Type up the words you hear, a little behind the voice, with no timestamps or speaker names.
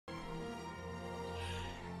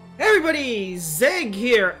Hey everybody, Zeg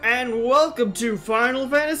here, and welcome to Final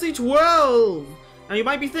Fantasy XII! Now you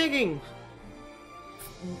might be thinking,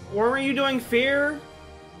 weren't you doing Fear?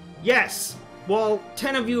 Yes. Well,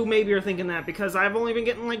 10 of you maybe are thinking that, because I've only been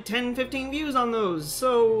getting like 10, 15 views on those,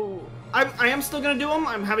 so I am still gonna do them.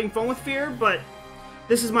 I'm having fun with Fear, but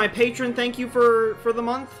this is my patron thank you for the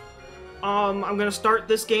month. I'm gonna start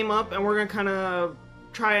this game up, and we're gonna kind of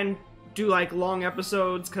try and do like long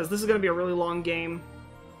episodes, because this is gonna be a really long game.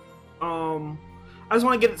 I just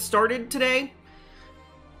want to get it started today,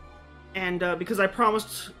 and because I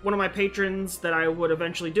promised one of my patrons that I would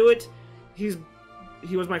eventually do it. He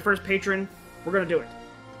was my first patron. We're gonna do it.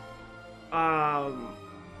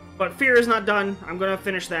 But Fear is not done. I'm gonna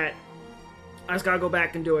finish that. I just gotta go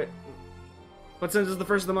back and do it. But since it's the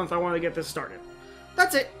first of the month, I want to get this started.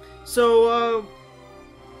 That's it. So,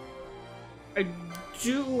 I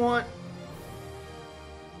do want...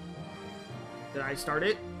 Did I start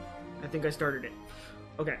it? I think I started it.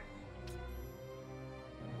 Okay.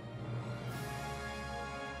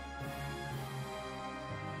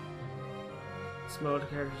 This mode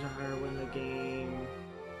characters are higher when the game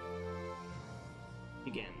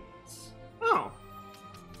begins. Oh.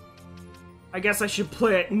 I guess I should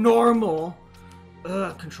play it normal.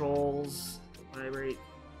 Ugh, controls. Vibrate.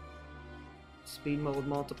 Speed mode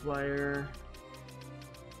multiplier.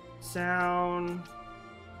 Sound.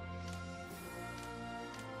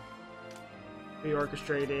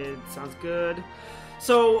 Reorchestrated. Sounds good.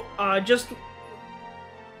 So, we're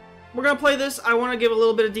gonna play this. I want to give a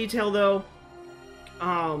little bit of detail, though.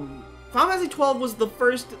 Final Fantasy XII was the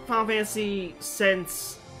first Final Fantasy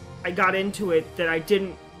since I got into it that I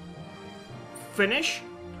didn't finish.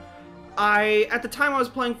 At the time, I was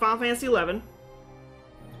playing Final Fantasy XI.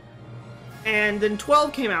 And then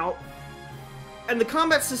 12 came out. And the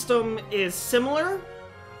combat system is similar.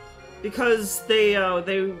 Because they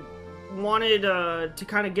wanted to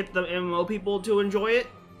kind of get the MMO people to enjoy it,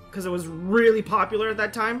 because it was really popular at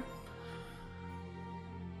that time.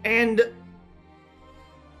 And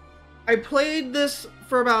I played this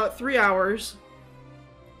for about 3 hours,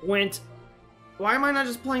 went, why am I not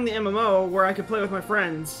just playing the MMO where I could play with my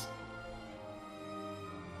friends?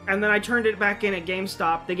 And then I turned it back in at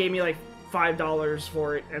GameStop. They gave me like $5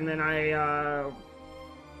 for it, and then I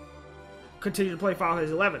continued to play Final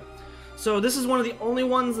Fantasy XI. So this is one of the only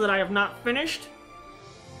ones that I have not finished.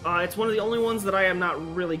 It's one of the only ones that I am not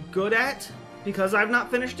really good at, because I've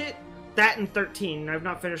not finished it. That and 13. I've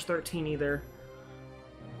not finished 13 either.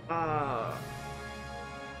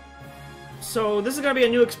 So this is going to be a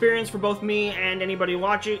new experience for both me and anybody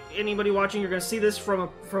watching. You're going to see this from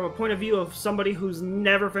a point of view of somebody who's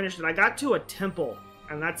never finished it. I got to a temple,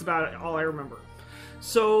 and that's about all I remember.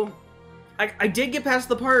 So I did get past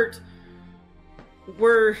the part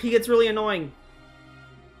where he gets really annoying,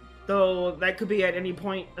 though that could be at any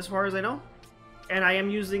point as far as I know. And I am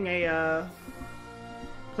using a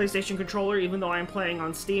PlayStation controller, even though I am playing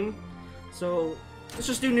on Steam. So let's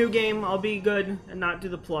just do new game. I'll be good and not do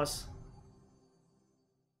the plus.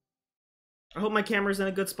 I hope my camera's in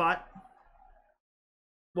a good spot.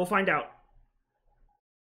 We'll find out.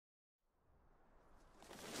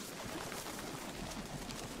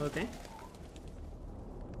 Okay.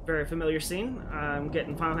 Very familiar scene. I'm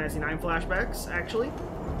getting Final Fantasy IX flashbacks, actually.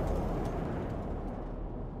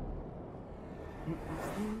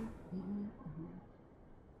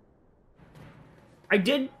 I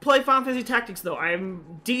did play Final Fantasy Tactics, though. I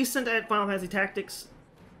am decent at Final Fantasy Tactics.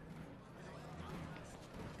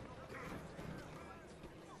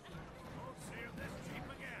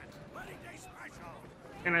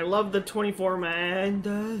 And I love the 24-man.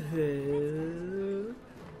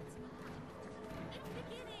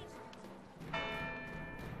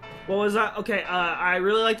 What was that? Okay, I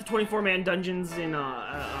really like the 24-man dungeons in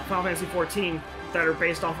Final Fantasy XIV that are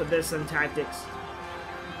based off of this and Tactics.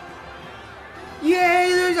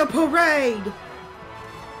 Yay, there's a parade!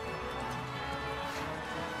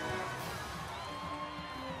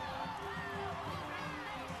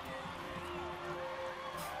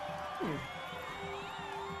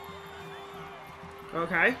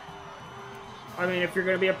 Okay. I mean, if you're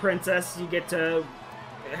gonna be a princess, you get to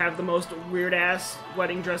have the most weird-ass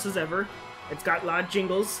wedding dresses ever. It's got lots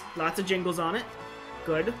of jingles on it.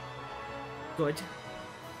 Good. Good.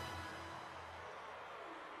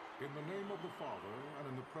 In the name of the Father, and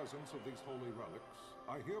in the presence of these holy relics,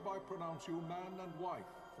 I hereby pronounce you man and wife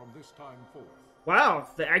from this time forth. Wow,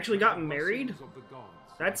 they actually got married?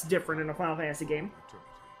 That's different in a Final Fantasy game.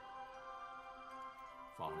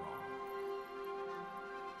 Far on.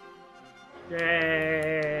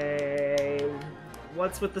 Yay!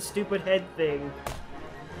 What's with the stupid head thing?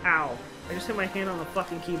 Ow. I just hit my hand on the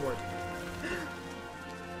fucking keyboard.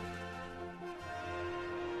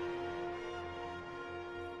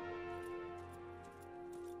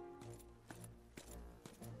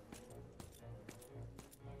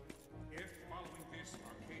 If following this,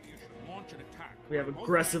 Arcadia should launch an attack, We have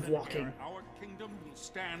aggressive walking. our kingdom will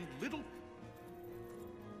stand little.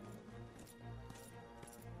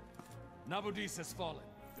 Nabudis has fallen.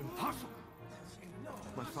 Impossible.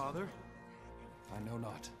 My father? I know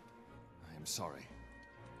not. I am sorry.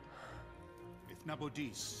 If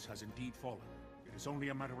Nabudis has indeed fallen, it is only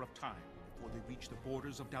a matter of time before they reach the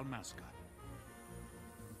borders of Dalmasca.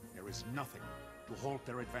 There is nothing to halt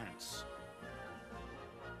their advance.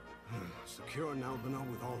 Secure Nalbina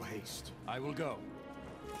with all haste. I will go.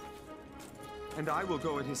 And I will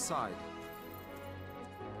go at his side.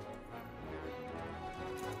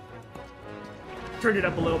 Turned it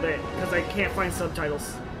up a little bit because I can't find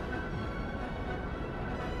subtitles.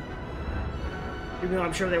 Even though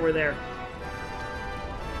I'm sure they were there.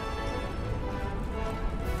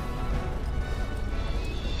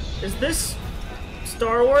 Is this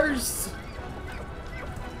Star Wars?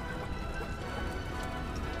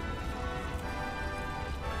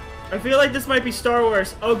 I feel like this might be Star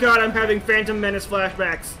Wars. Oh god, I'm having Phantom Menace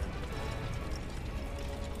flashbacks.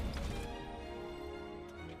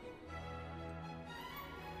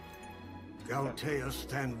 Galatea,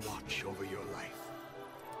 stand watch over your life.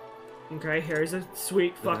 Okay, here's a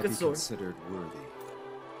sweet fucking sword. Considered worthy.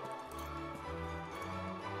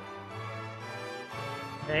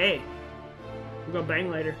 Hey, we're gonna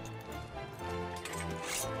bang later.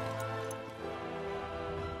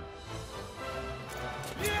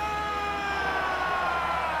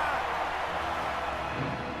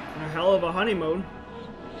 A hell of a honeymoon.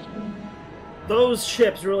 Those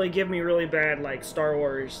ships really give me really bad, like, Star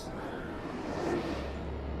Wars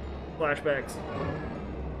flashbacks.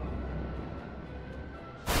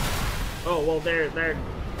 Oh, well, there.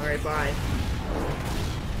 Alright, bye.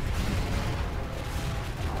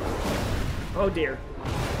 Oh, dear.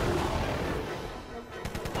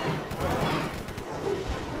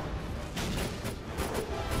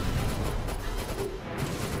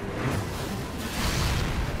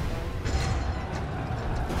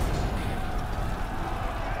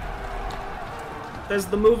 Does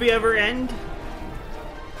the movie ever end?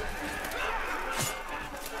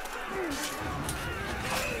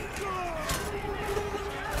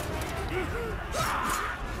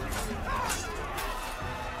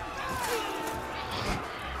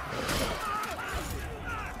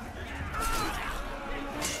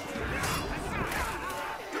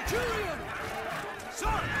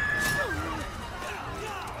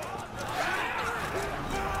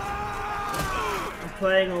 I'm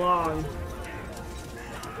playing along.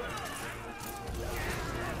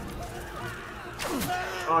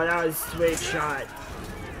 Oh, that was a sweet shot.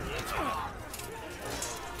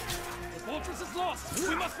 The fortress is lost!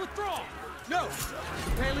 We must withdraw! No!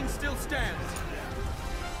 The paling still stands!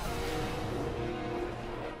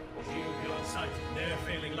 Shield beyond sight, near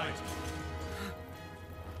failing light.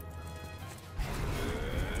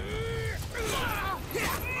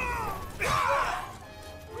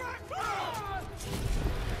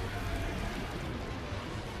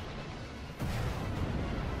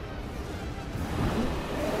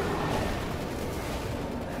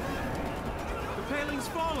 Paling's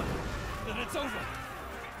fallen! Then it's over!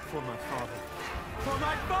 For my father. For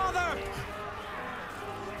my father!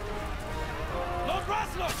 Lord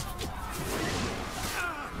Rasler!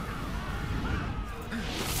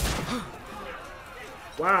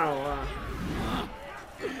 Wow.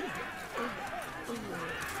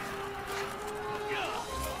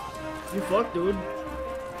 You fucked, dude.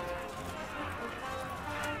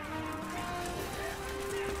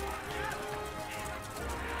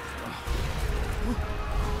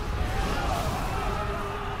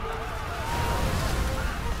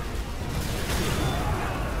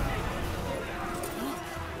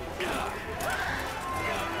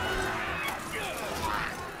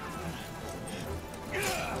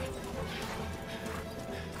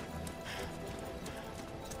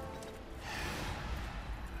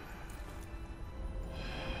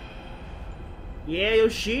 Yeah,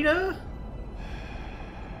 Yoshida?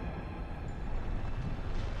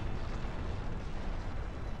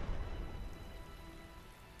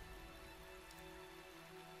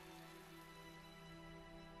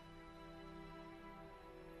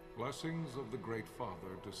 Blessings of the Great Father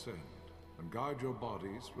descend, and guide your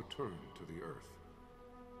bodies return to the earth.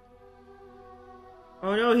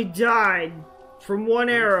 Oh no, he died from one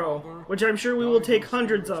arrow, which I'm sure we will take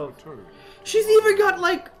hundreds of. She's even got,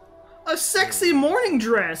 like, a sexy morning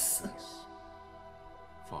dress.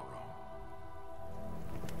 follow.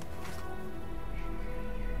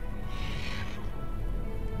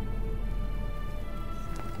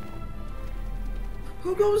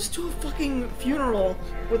 Who goes to a fucking funeral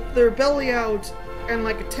with their belly out and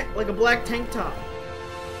like a black tank top?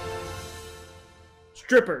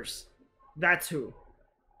 Strippers. That's who.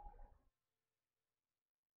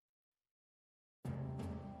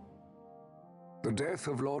 The death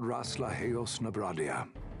of Lord Rasla Heos Nabradia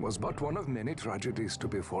was but one of many tragedies to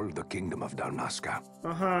befall the Kingdom of Dalmasca.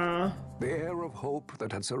 The air of hope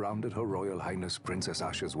that had surrounded Her Royal Highness Princess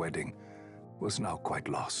Asha's wedding was now quite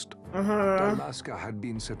lost. Dalmasca had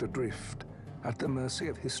been set adrift at the mercy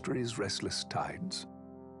of history's restless tides.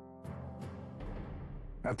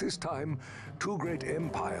 At this time, two great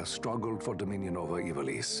empires struggled for dominion over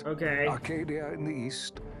Ivalice. Arcadia in the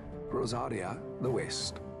east, Rosaria the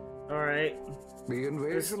west. Alright. The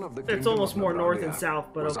invasion of the It's almost more north and south,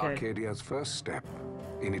 but was okay. Arcadia's first step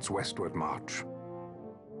in its westward march.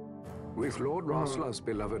 With Lord Rasla's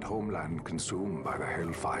beloved homeland consumed by the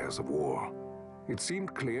hellfires of war, it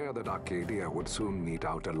seemed clear that Arcadia would soon mete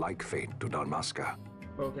out a like fate to Dalmasca.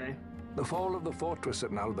 The fall of the fortress at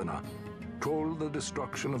Nalbina told the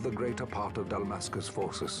destruction of the greater part of Dalmasca's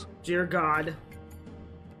forces. Dear God.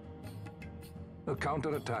 A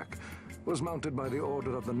counterattack was mounted by the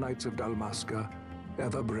order of the Knights of Dalmasca,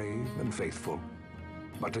 ever brave and faithful.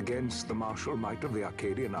 But against the martial might of the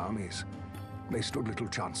Arcadian armies, they stood little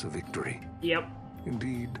chance of victory.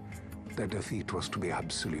 Indeed, their defeat was to be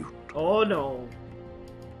absolute. Oh no.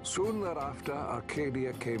 Soon thereafter,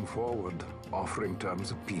 Arcadia came forward, offering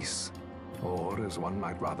terms of peace, or, as one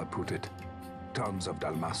might rather put it, terms of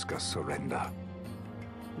Dalmasca's surrender.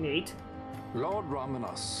 Neat. Lord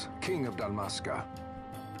Romanos, King of Dalmasca,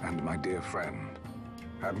 and my dear friend,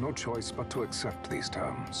 had no choice but to accept these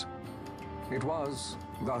terms. It was,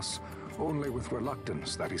 thus, only with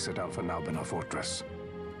reluctance that he set out for Nalbina Fortress,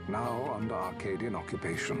 now under Arcadian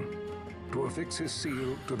occupation, to affix his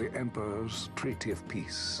seal to the Emperor's Treaty of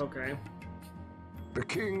Peace. The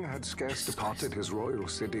king had scarce departed his royal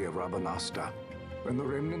city of Rabanasta when the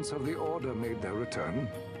remnants of the Order made their return,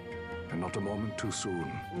 and not a moment too soon.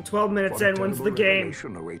 12 minutes in, when's the game?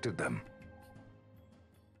 Awaited them.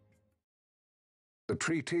 The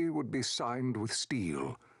treaty would be signed with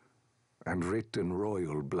steel and writ in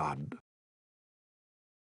royal blood.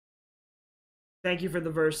 Thank you for the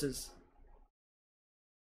verses.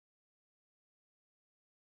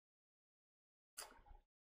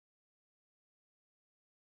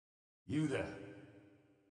 You there?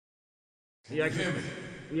 Can you hear me?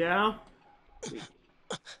 Yeah?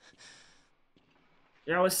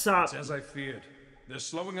 Yeah, what's up? It's as I feared. They're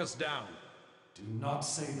slowing us down. Do not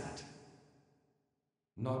say that.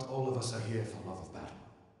 Not all of us are here for love of battle.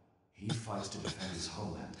 He fights to defend his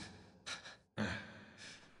homeland.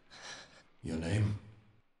 Your name?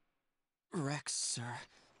 Rex, sir.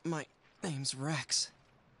 My name's Rex.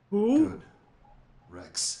 Who? Good.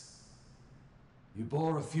 Rex. You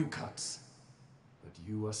bore a few cuts, but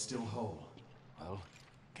you are still whole. Well,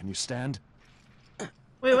 can you stand?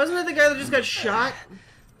 Wait, wasn't that the guy that just got shot?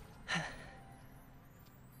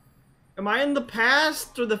 Am I in the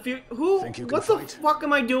past or the future? Who? What the fuck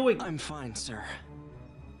am I doing? I'm fine, sir.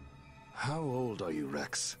 How old are you,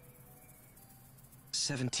 Rex?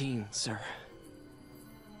 17, sir.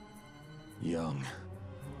 Young.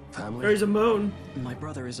 Family? There's a moon. My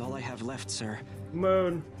brother is all I have left, sir.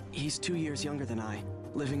 Moon. He's 2 years younger than I,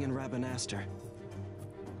 living in Rabanastre.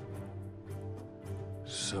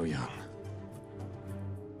 So young.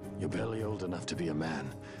 You're barely old enough to be a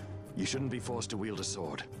man. You shouldn't be forced to wield a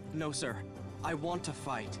sword. No, sir. I want to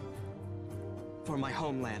fight. For my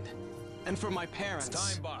homeland. And for my parents.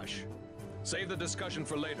 It's time, Bosch. Save the discussion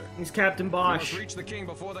for later. He's Captain We Bosch. must reach the king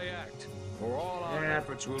before they act, or all our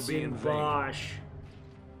efforts will be in Captain vain. Bosch.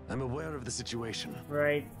 I'm aware of the situation.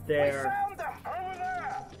 Right there.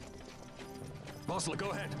 Bosler, go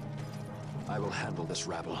ahead. I will handle this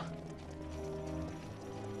rabble.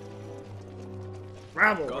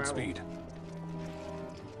 Rabble. Godspeed.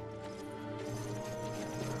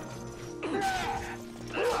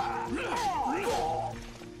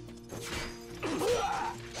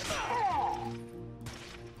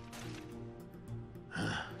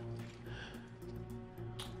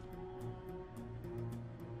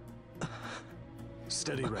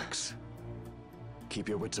 Steady, Rex. Keep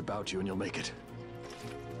your wits about you and you'll make it.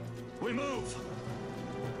 We move!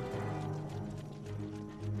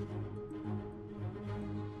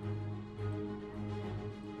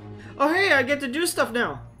 Oh hey, I get to do stuff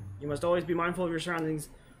now. You must always be mindful of your surroundings.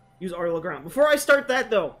 Use R ground. Before I start that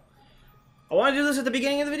though, I want to do this at the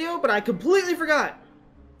beginning of the video, but I completely forgot.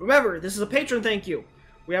 Remember, this is a patron thank you.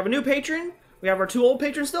 We have a new patron. We have our 2 old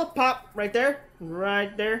patrons still. Pop, right there.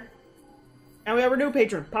 Right there. And we have our new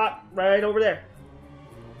patron. Pop, right over there.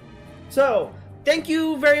 So, thank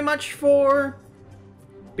you very much for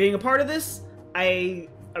being a part of this. I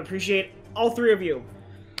appreciate all 3 of you.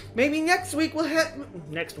 Maybe next month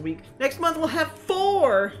we'll have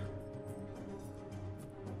 4.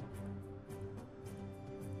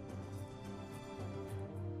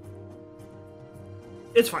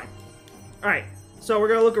 It's fine. Alright, so we're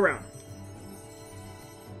gonna look around.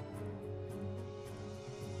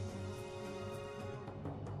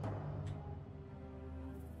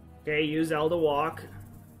 Okay, use L to walk.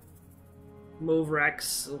 Move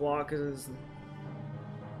Rex. Walk is...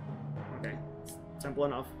 Okay, simple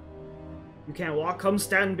enough. You can't walk, come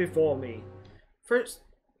stand before me. First...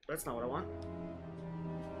 That's not what I want.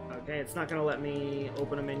 Okay, it's not gonna let me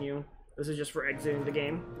open a menu. This is just for exiting the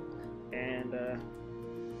game. And,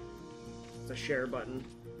 it's a share button.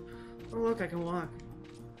 Oh, look, I can walk.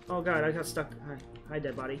 Oh, God, I got stuck. Hi,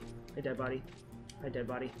 dead body. Hi, dead body. Hi, dead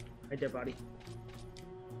body. Hi, dead body.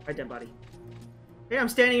 Hi, dead body. Hey, I'm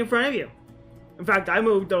standing in front of you. In fact, I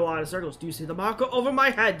moved a lot of circles. Do you see the marker over my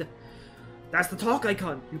head? That's the talk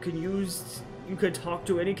icon. You could talk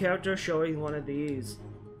to any character showing one of these.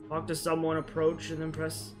 Talk to someone, approach, and then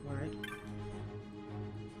press. Alright.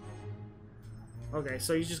 Okay,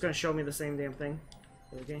 so he's just gonna show me the same damn thing.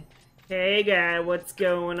 Okay. Hey, guy, what's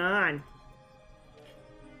going on?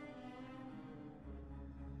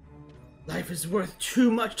 Life is worth too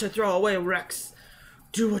much to throw away, Rex.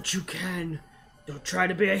 Do what you can. Don't try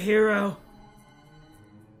to be a hero.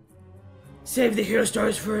 Save the hero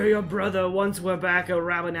stars for your brother. Once we're back at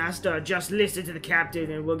Rabanasta, just listen to the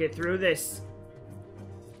captain and we'll get through this.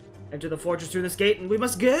 Enter the fortress through this gate and we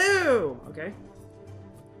must go! Okay.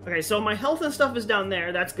 Okay, so my health and stuff is down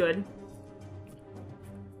there. That's good.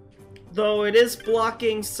 Though it is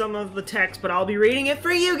blocking some of the text, but I'll be reading it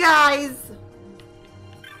for you guys!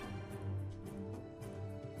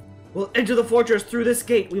 We'll enter the fortress through this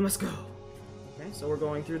gate. We must go. Okay, so we're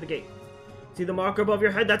going through the gate. See the marker above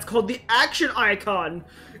your head? That's called the action icon.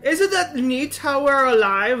 Isn't that neat how we're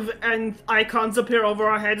alive and icons appear over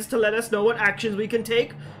our heads to let us know what actions we can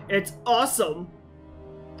take? It's awesome.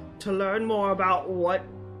 To learn more about what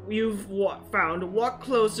you've found, walk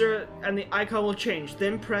closer and the icon will change.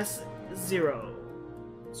 Then press 0.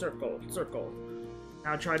 Circle.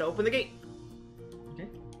 Now try to open the gate. Okay,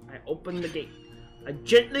 I open the gate. I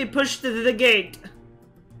gently pushed the gate.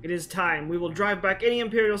 It is time. We will drive back any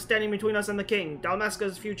Imperial standing between us and the King.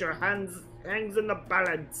 Dalmasca's future hangs in the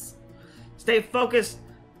balance. Stay focused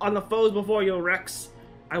on the foes before you, Rex.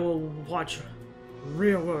 I will watch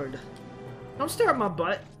rearward. Don't stare at my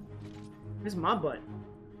butt. Where's my butt?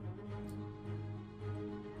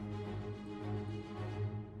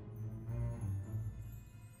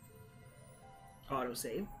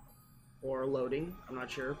 Autosave. Or loading. I'm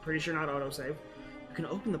not sure. Pretty sure not autosave. You can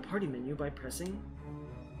open the party menu by pressing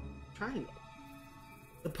triangle.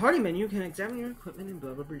 The party menu can examine your equipment and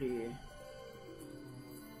blah blah blah.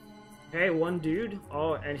 Hey, one dude.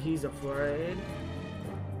 Oh, and he's afraid.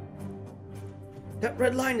 That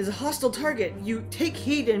red line is a hostile target. You take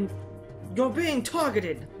heed and you're being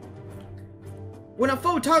targeted. When a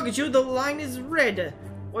foe targets you, the line is red.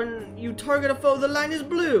 When you target a foe, the line is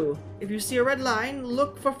blue. If you see a red line,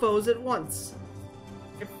 look for foes at once.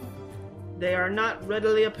 If they are not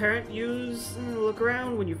readily apparent, use look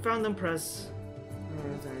around. When you found them, press.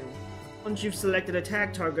 Once you've selected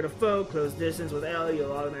attack, target a foe, close distance with L,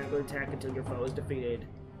 you'll automatically attack until your foe is defeated.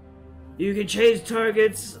 You can change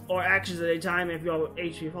targets or actions at a time. If your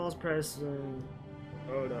HP falls, press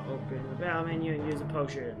O to open the battle menu and use a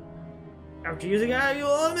potion. After using it, you'll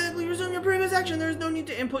automatically resume your previous action. There's no need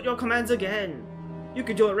to input your commands again. You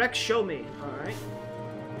can do it, Rex. Show me. Alright.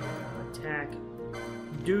 Attack.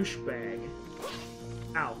 Douchebag.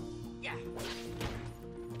 Ow. Yeah.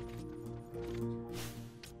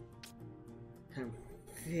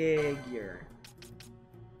 Configure.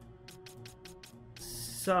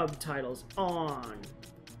 Subtitles on.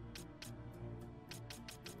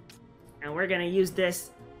 And we're gonna use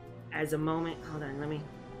this as a moment. Hold on, let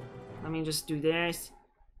me just do this.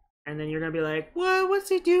 And then you're gonna be like, what? What's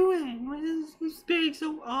he doing? Why is this being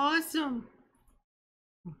so awesome?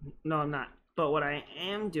 No, I'm not. But what I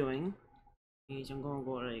am doing is I'm gonna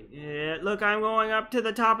go like, yeah, look, I'm going up to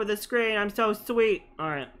the top of the screen. I'm so sweet.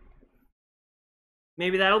 Alright.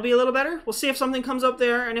 Maybe that'll be a little better. We'll see if something comes up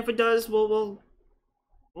there, and if it does, we'll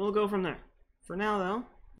go from there. For now, though,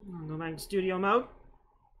 I'll go back to studio mode.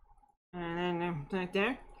 And then back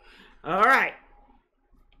there. Alright.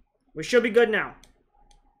 We should be good now.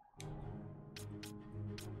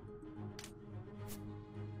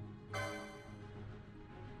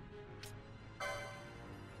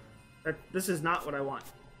 This is not what I want.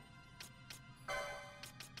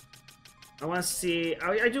 I want to see...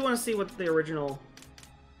 I do want to see what the original...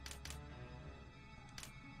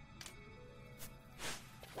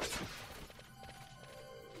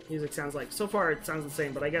 music sounds like. So far it sounds the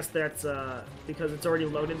same, but I guess that's because it's already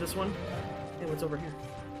loaded this one. Hey, what's over here?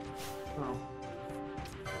 Oh.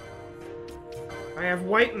 I have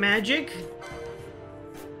white magic.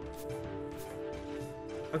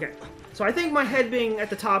 Okay. So I think my head being at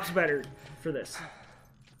the top's better for this.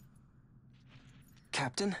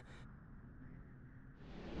 Captain?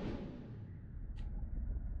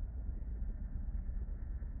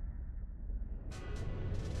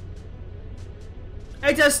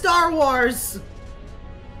 It's a Star Wars!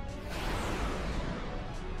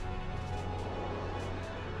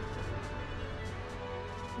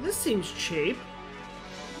 This seems cheap.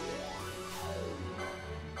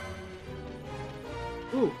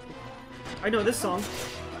 Ooh. I know this song.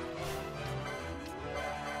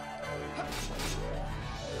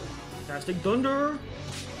 Fantastic Thunder!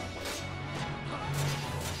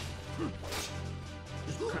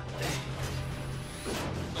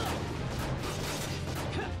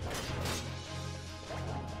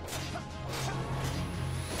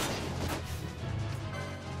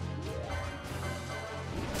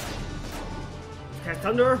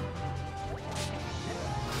 Thunder.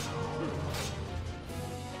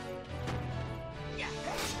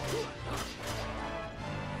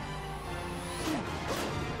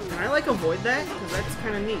 Can I like avoid that? Because that's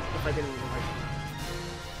kind of neat if I can avoid it.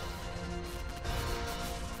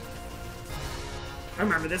 I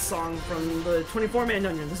remember this song from the 24-Man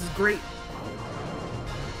Dungeon. This is great.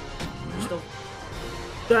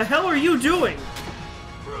 The hell are you doing?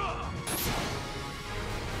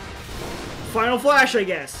 Final Flash, I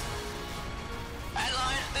guess.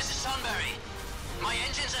 Lion, this is Sunbury. My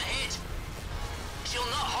engines are hit. She'll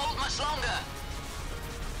not hold much longer.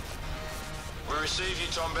 We receive you,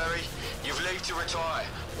 Tomberry. You've leave to retire.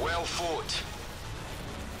 Well fought.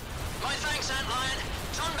 My thanks, Lion.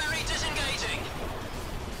 Sunbury disengaging.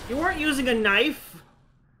 You weren't using a knife.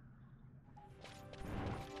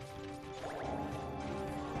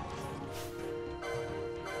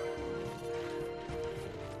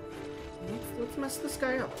 Let's mess this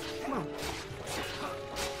guy up. Come on.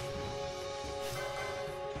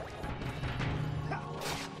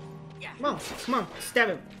 Come on, come on. Stab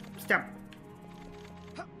him. Stab him.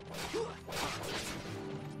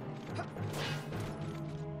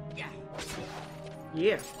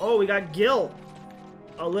 Yeah. Oh, we got Gil.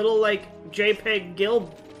 A little, like, JPEG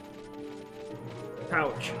Gil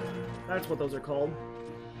pouch. That's what those are called.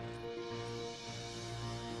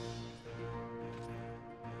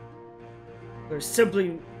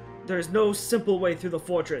 There's no simple way through the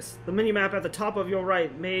fortress. The minimap at the top of your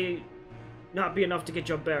right may not be enough to get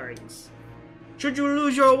your bearings. Should you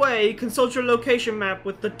lose your way, consult your location map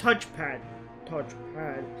with the touchpad.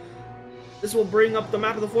 This will bring up the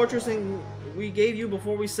map of the fortress we gave you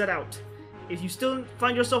before we set out. If you still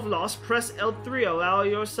find yourself lost, press L3. Allow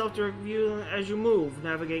yourself to review as you move.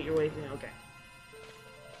 Navigate your way through. Okay.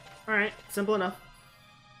 Alright, simple enough.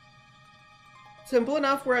 Simple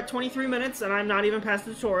enough, we're at 23 minutes and I'm not even past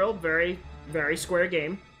the tutorial. Very, very square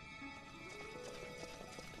game.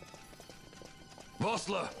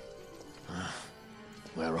 Vossler!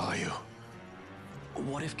 Where are you?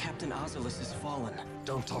 What if Captain Ozolus has fallen?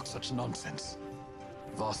 Don't talk such nonsense.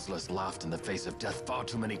 Vossler's laughed in the face of death far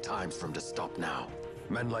too many times for him to stop now.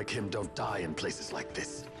 Men like him don't die in places like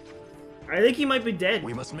this. I think he might be dead.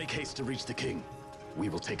 We must make haste to reach the king. We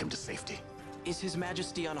will take him to safety. Is His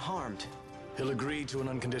Majesty unharmed? He'll agree to an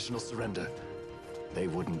unconditional surrender. They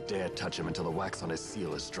wouldn't dare touch him until the wax on his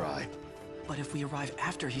seal is dry. But if we arrive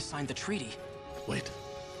after he signed the treaty... Wait.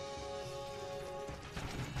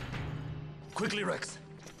 Quickly, Rex.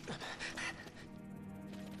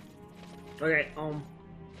 Okay,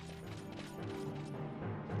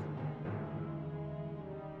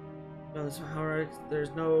 No, this is how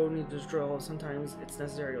there's no need to drill. Sometimes it's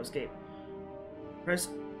necessary to escape. Press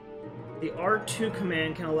the R2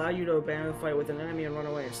 command can allow you to abandon the fight with an enemy and run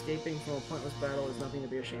away. Escaping from a pointless battle is nothing to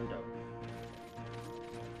be ashamed of.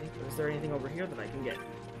 Okay, is there anything over here that I can get?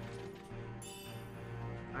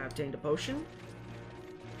 I obtained a potion.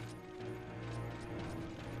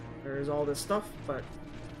 There's all this stuff, but...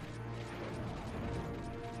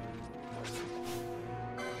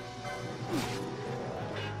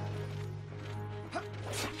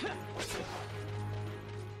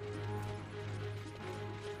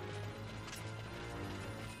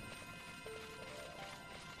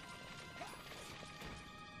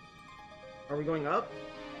 Are we going up?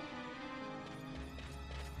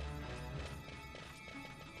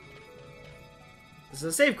 This is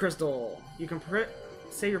a save crystal. You can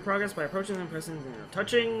save your progress by approaching them, pressing,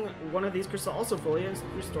 touching one of these crystals also fully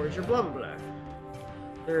restores your blah blah blah.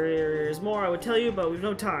 There is more I would tell you, but we've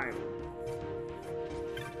no time.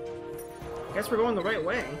 I guess we're going the right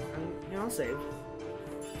way. I'll save.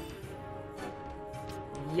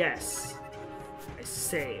 Yes. I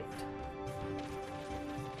saved.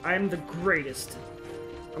 I am the greatest.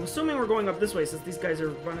 I'm assuming we're going up this way since these guys are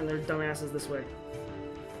running their dumbasses this way.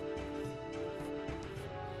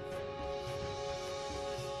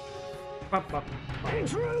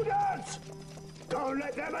 Intruders! Don't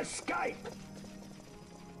let them escape!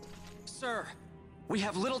 Sir, we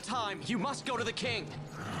have little time. You must go to the king.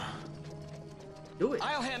 Do it.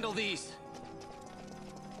 I'll handle these.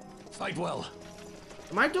 Fight well.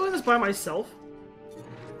 Am I doing this by myself?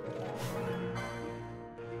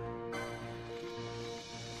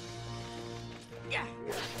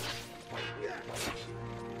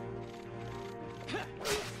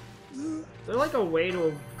 Is there like a way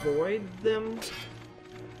to avoid them?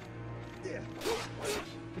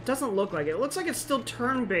 It doesn't look like it. It looks like it's still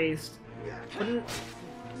turn-based,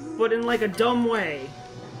 but in like a dumb way.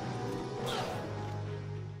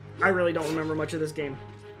 I really don't remember much of this game.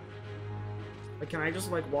 Like, can I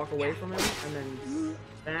just like walk away from him and then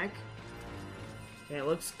back? Okay, it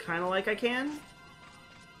looks kind of like I can.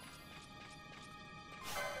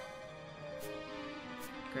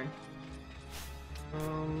 Okay.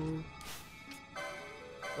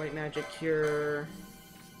 White magic cure.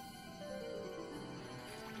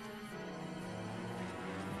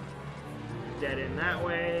 Dead in that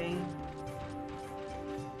way.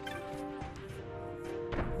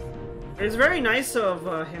 It's very nice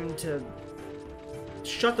of him to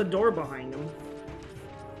shut the door behind him.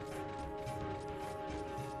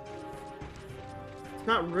 It's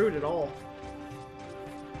not rude at all.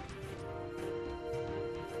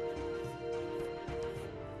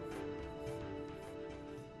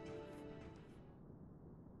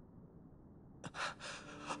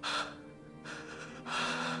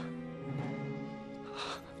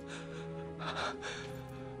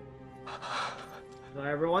 So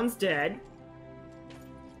everyone's dead.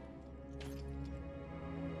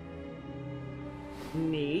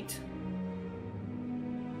 Neat.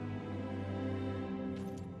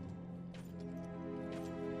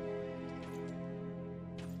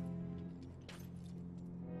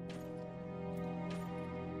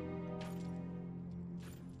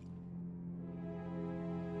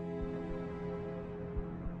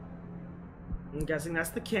 I'm guessing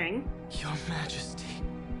that's the king. Your Majesty.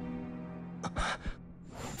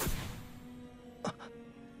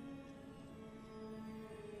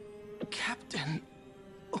 Captain,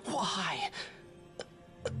 why?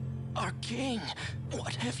 Our king,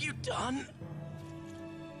 what have you done?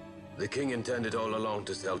 The king intended all along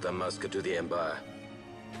to sell Damaska to the Empire.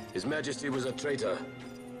 His Majesty was a traitor.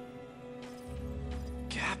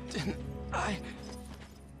 Captain,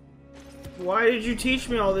 Why did you teach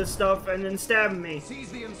me all this stuff and then stab me?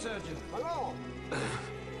 Seize the insurgent. Along!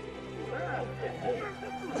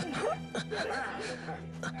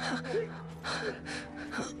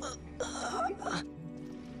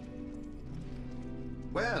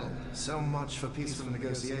 Well, so much for peaceful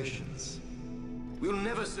negotiations. We'll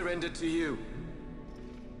never surrender to you.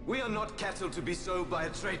 We are not cattle to be sold by a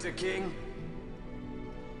traitor king.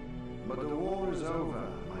 But the war is over,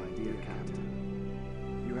 my dear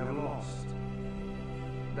captain. You have lost.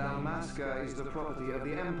 Dalmasca is the property of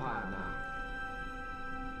the Empire now.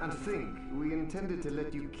 And think, we intended to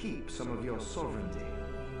let you keep some of your sovereignty,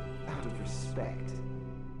 out of respect.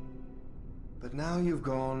 But now you've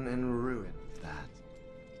gone and ruined that.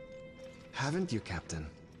 Haven't you, Captain?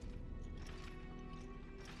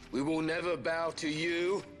 We will never bow to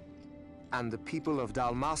you. And the people of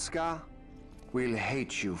Dalmasca will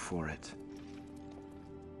hate you for it.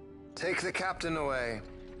 Take the captain away.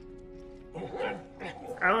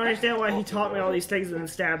 I don't understand why he taught me all these things and then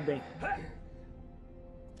stabbed me.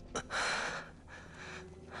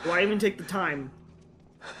 Why even take the time?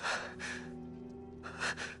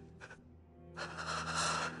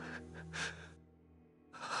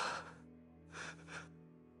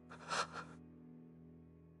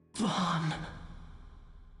 Vaughn.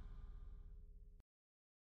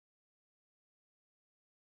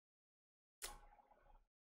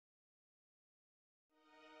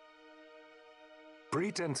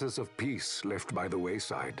 Pretenses of peace left by the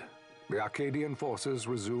wayside, the Arcadian forces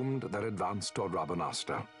resumed their advance toward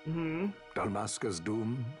Rabanasta. Dalmasca's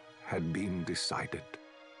doom had been decided.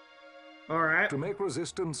 Alright. To make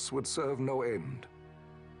resistance would serve no end.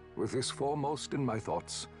 With this foremost in my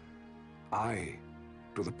thoughts, I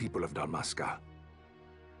to the people of Dalmasca.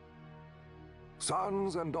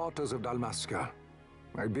 Sons and daughters of Dalmasca,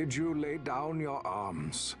 I bid you lay down your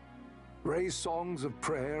arms. Raise songs of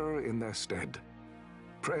prayer in their stead.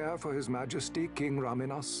 Prayer for His Majesty King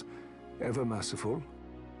Raminas, ever merciful,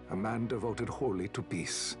 a man devoted wholly to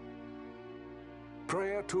peace.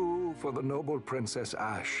 Prayer, too, for the noble Princess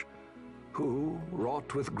Ash, who,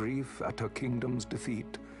 wrought with grief at her kingdom's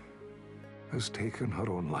defeat, has taken her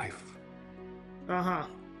own life. Uh-huh.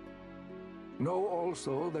 Know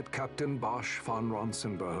also that Captain Bosch von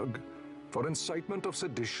Ronsenberg, for incitement of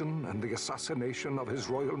sedition and the assassination of His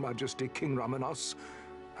Royal Majesty King Raminas,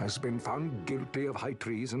 has been found guilty of high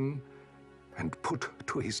treason and put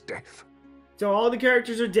to his death. So all the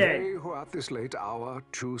characters are dead. They who at this late hour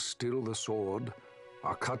choose still the sword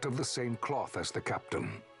are cut of the same cloth as the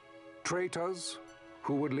captain. Traitors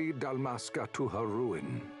who would lead Dalmasca to her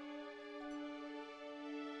ruin.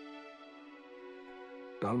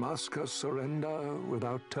 Dalmasca's surrender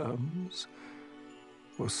without terms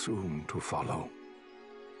was soon to follow.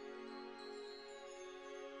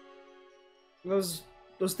 Those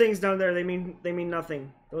things down there, they mean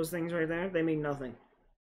nothing. Those things right there, they mean nothing.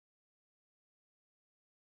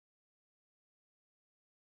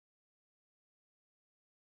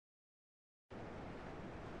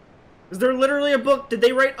 Is there literally a book? Did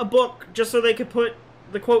they write a book just so they could put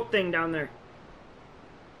the quote thing down there?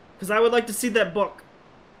 Because I would like to see that book.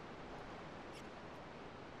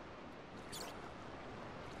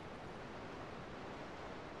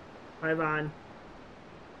 Hi, Vaughn.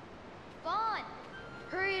 Vaughn!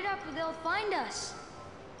 Hurry it up or they'll find us.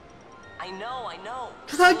 I know.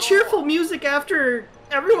 That cheerful music after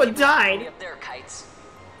everyone died. Up there, kites.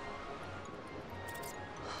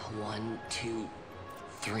 1, 2,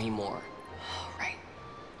 3 more. All right.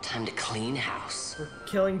 Time to clean house. We're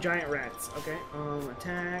killing giant rats. Okay.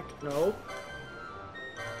 Attack. No.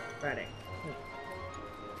 Ratting.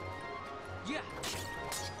 Yeah.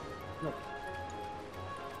 No.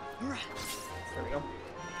 There we go.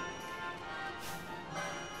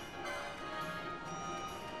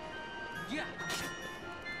 Yeah.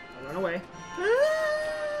 I'll run away.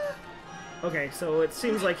 Ah! Okay, so it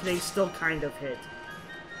seems like they still kind of hit.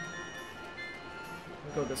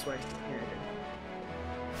 I'll go this way. Yeah, I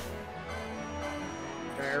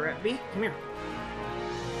did. Dire Rat B, come here.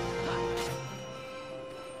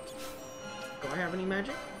 Do I have any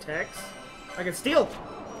magic? Text? I can steal!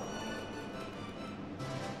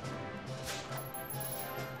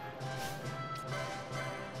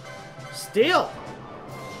 Steal!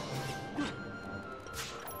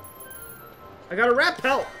 I got a rat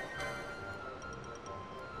pelt!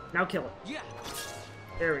 Now kill it. Yeah.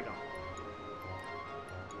 There we go.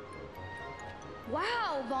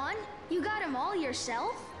 Wow, Vaughn, you got him all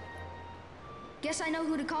yourself? Guess I know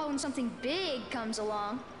who to call when something big comes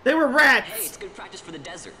along. They were rats! Hey, it's good practice for the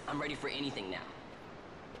desert. I'm ready for anything now.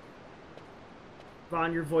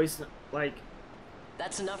 Vaughn, your voice, like...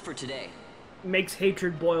 That's enough for today. Makes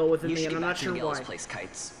hatred boil within me, and I'm not sure Miguel's why. place,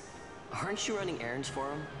 Kites. Aren't you running errands for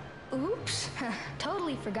him? Oops,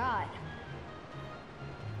 totally forgot.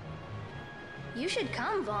 You should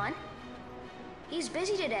come, Vaughn. He's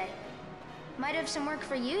busy today. Might have some work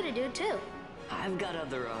for you to do, too. I've got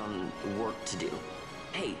other, work to do.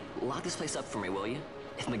 Hey, lock this place up for me, will you?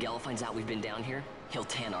 If Miguel finds out we've been down here, he'll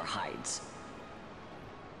tan our hides.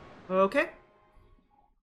 Okay.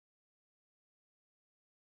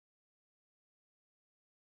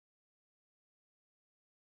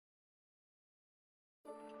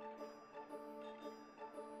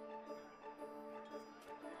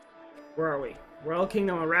 Where are we? Royal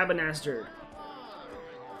Kingdom of Rabanastard.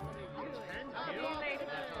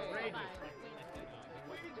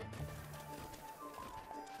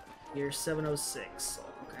 Year 706.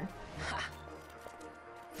 Okay.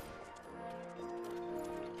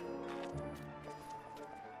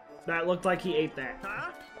 That looked like he ate that.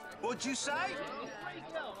 Huh? What'd you say?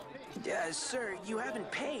 Sir, you haven't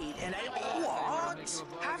paid, and I... What?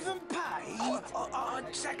 Haven't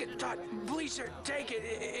paid? Second thought. Please, sir, take it.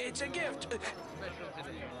 It's a gift.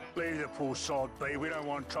 Leave the poor sod be. We don't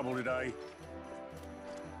want trouble today.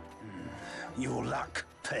 Your luck,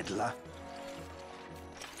 peddler.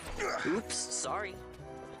 Oops, sorry.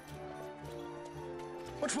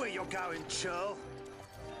 Watch where you're going, churl.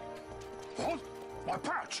 What? My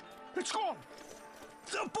pouch! It's gone!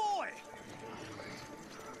 The boy!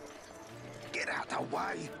 Get out the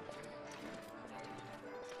way!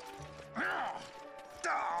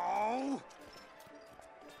 Oh!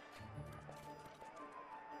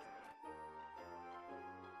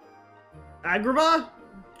 Agrabah?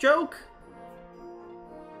 Joke?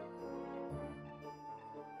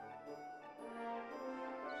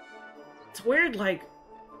 It's weird, like...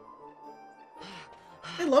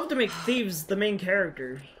 They love to make thieves the main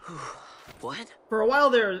characters. What? For a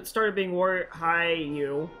while there, it started being war. Hi,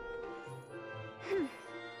 you.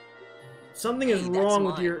 Something is wrong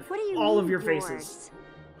with your all of your faces.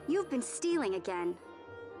 You've been stealing again.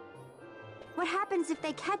 What happens if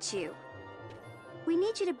they catch you? We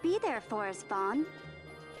need you to be there for us, Vaughn.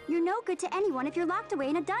 You're no good to anyone if you're locked away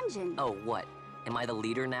in a dungeon. Oh, what? Am I the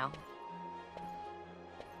leader now?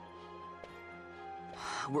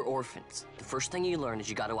 We're orphans. The first thing you learn is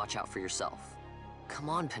you gotta watch out for yourself. Come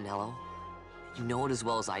on, Pinello. You know it as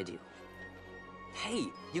well as I do. Hey,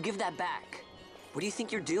 you give that back. What do you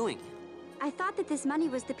think you're doing? I thought that this money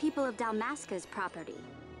was the people of Dalmasca's property.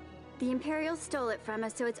 The Imperials stole it from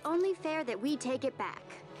us, so it's only fair that we take it back.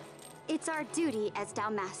 It's our duty as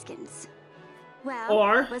Dalmascans.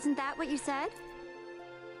 Well, wasn't that what you said?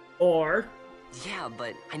 Yeah,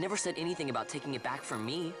 but I never said anything about taking it back from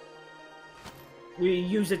me. We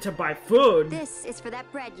use it to buy food. This is for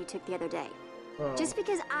that bread you took the other day. Oh. Just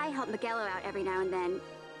because I help Miguelo out every now and then,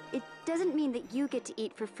 it doesn't mean that you get to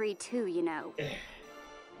eat for free too, you know.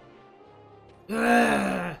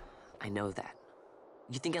 I know that.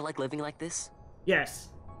 You think I like living like this? Yes.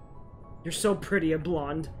 You're so pretty and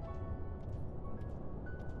blonde.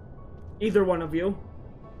 Either one of you.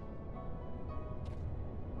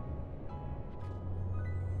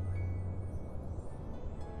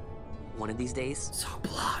 One of these days, so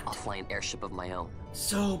blonde. I'll fly an airship of my own.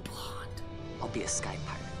 So blonde. I'll be a sky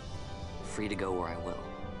pirate. Free to go where I will.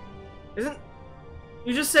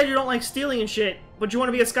 You just said you don't like stealing and shit, but you want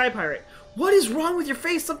to be a sky pirate. What is wrong with your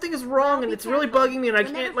face? Something is wrong, and it's really bugging me, and I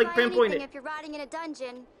can't like pinpoint it. If you're rotting in a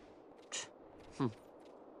dungeon.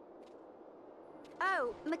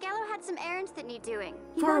 Oh, Miguelo had some errands that need doing.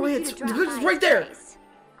 Far away, it's right there. It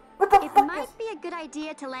might be a good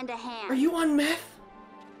idea to lend a hand. Are you on meth?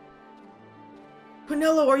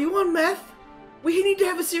 Pinello, are you on meth? We need to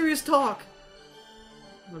have a serious talk.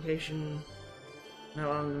 Location.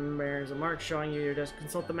 No, there's a mark showing you to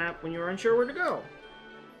consult the map when you are unsure where to go.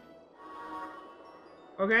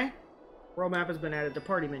 Okay. World map has been added to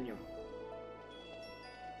party menu.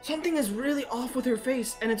 Something is really off with her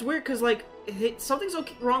face, and it's weird because like something's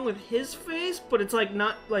okay, wrong with his face, but it's like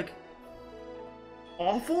not like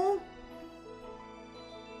awful.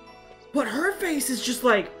 But her face is just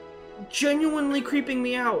like genuinely creeping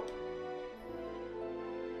me out.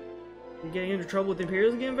 You getting into trouble with the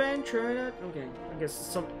Imperials again, Van? Try that? Okay, I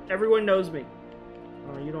guess everyone knows me.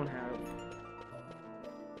 Oh, you don't have.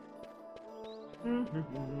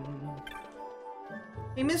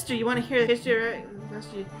 Hey, mister, you want to hear the history?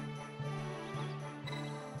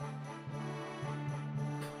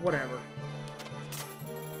 Whatever.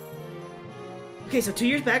 Okay, so 2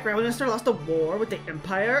 years back, Ravenester lost a war with the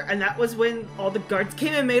Empire, and that was when all the guards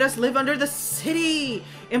came and made us live under the city!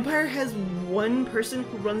 Empire has one person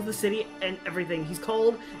who runs the city and everything. He's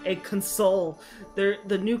called a consul.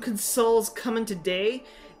 The new consul's coming today.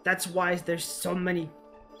 That's why there's so many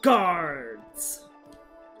guards.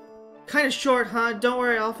 Kind of short, huh? Don't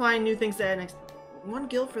worry, I'll find new things to add next. 1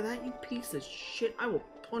 gil for that, you piece of shit. I will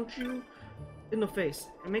punch you in the face.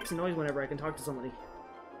 It makes a noise whenever I can talk to somebody.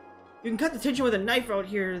 You can cut the tension with a knife out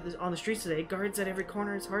here on the streets today. Guards at every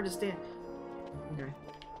corner. It's hard to stand. Okay.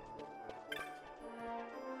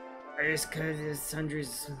 I just cut his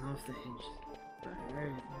sundries off the hinge.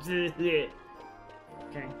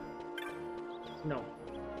 Okay. No.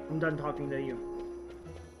 I'm done talking to you.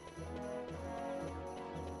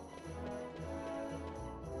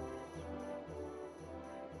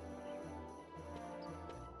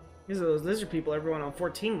 These are those lizard people everyone on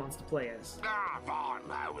 14 wants to play as. Ah, Vaughn,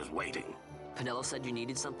 I was waiting. Pinello said you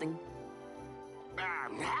needed something?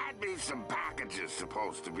 Had me some packages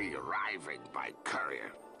supposed to be arriving by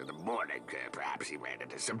courier. In the morning, perhaps he ran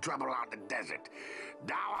into some trouble on the desert.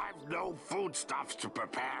 Now I've no foodstuffs to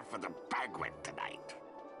prepare for the banquet tonight.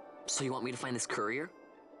 So you want me to find this courier?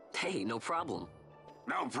 Hey, no problem.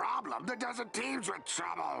 No problem? The desert teems with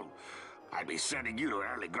trouble. I'd be sending you to an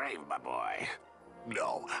early grave, my boy.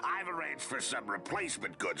 No, I've arranged for some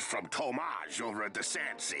replacement goods from Tomage over at the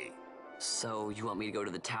Sandsea. So you want me to go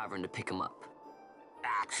to the tavern to pick him up?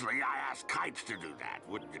 Actually, I asked Kites to do that.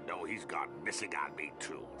 Wouldn't you know he's gone missing on me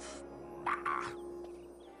too? I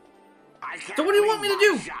can't so what do you want me to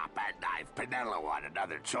do? Shop at Knife Pinello on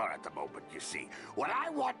another chore at the moment, you see. What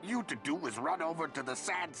I want you to do is run over to the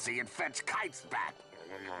Sandsea and fetch Kites back.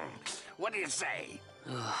 What do you say?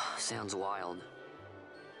 Sounds wild.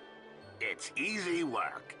 It's easy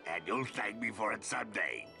work, and you'll thank me for it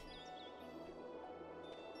someday.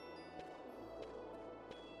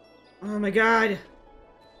 Oh my god.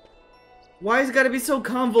 Why is it gotta be so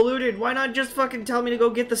convoluted? Why not just fucking tell me to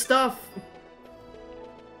go get the stuff?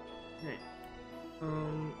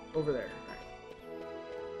 Over there. Right.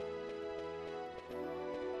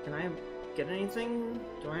 Can I get anything?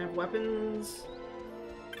 Do I have weapons?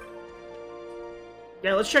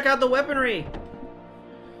 Yeah, let's check out the weaponry.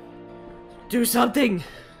 Do something.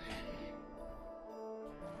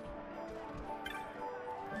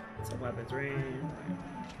 Some weapons, right?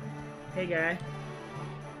 Hey, guy.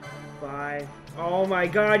 Bye. Oh my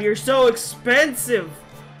God, you're so expensive.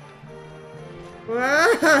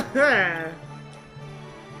 I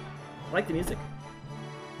like the music.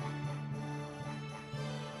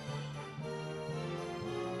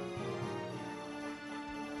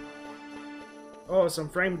 Oh, some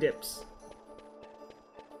frame dips.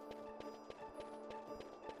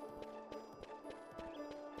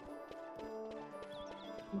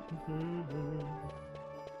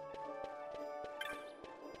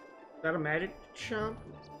 Is that a magic shop?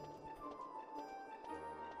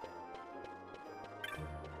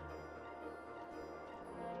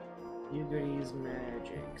 You goodies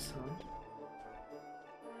magics, huh?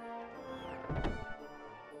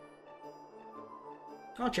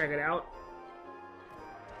 I'll check it out.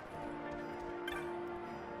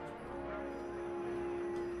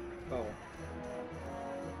 Oh.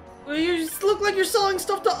 Well, you just look like you're selling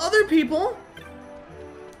stuff to other people.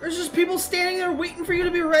 There's just people standing there waiting for you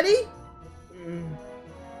to be ready?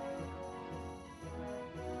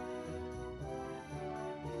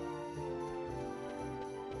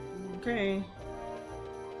 Okay.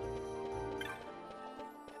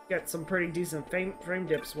 Got some pretty decent frame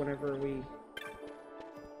dips whenever we...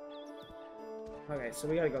 Okay, so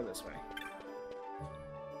we gotta go this way.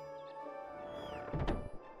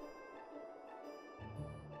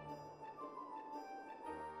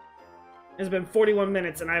 It's been 41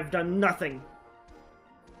 minutes and I've done nothing.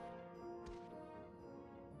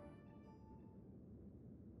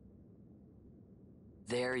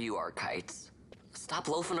 There you are, Kites. Stop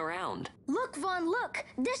loafing around. Look, Vaughn, look!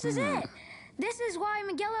 This is it! This is why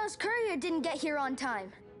Miguelo's courier didn't get here on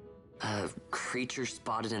time. A creature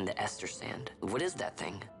spotted in the Ester sand. What is that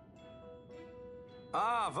thing?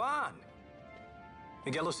 Ah, Vaughn!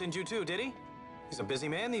 Miguelo sent you too, did he? He's a busy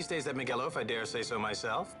man these days, that Miguelo, if I dare say so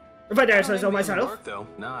myself. If I dare say so myself. Work, though.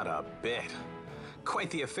 Not a bit. Quite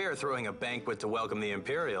the affair throwing a banquet to welcome the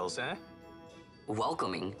Imperials, eh?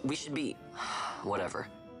 Welcoming? We should be... whatever.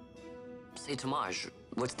 Say, Tomaj,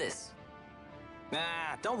 what's this?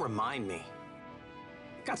 Nah, don't remind me.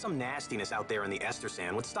 Got some nastiness out there in the Ester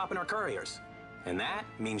sand. What's stopping our couriers? And that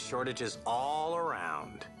means shortages all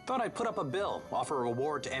around. Thought I'd put up a bill, offer a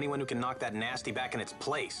reward to anyone who can knock that nasty back in its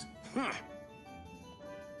place.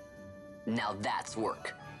 Now that's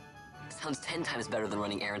work. Sounds 10 times better than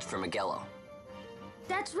running errands for Miguelo.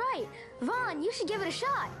 That's right. Vaughn, you should give it a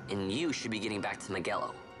shot. And you should be getting back to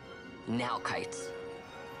Miguelo. Now, Kites.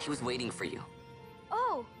 He was waiting for you.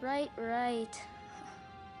 Oh, right.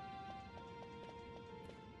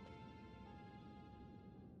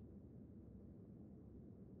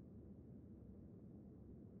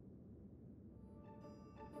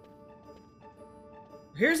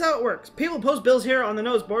 Here's how it works. People post bills here on the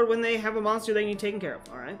nose board when they have a monster they need taken care of,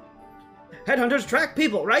 alright? Headhunters track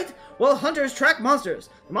people, right? Well, hunters track monsters.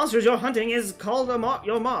 The monsters you're hunting is called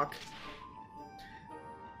your mock.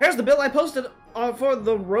 Here's the bill I posted for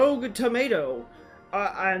the rogue tomato.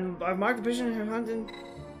 And I've marked the position of hunting.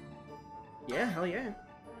 Yeah, hell yeah.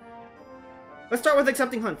 Let's start with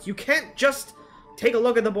accepting hunts. You can't just take a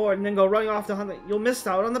look at the board and then go running off to hunt. You'll miss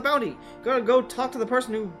out on the bounty. You gotta go talk to the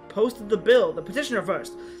person who posted the bill, the petitioner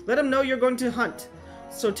first. Let him know you're going to hunt.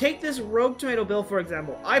 So take this rogue tomato bill, for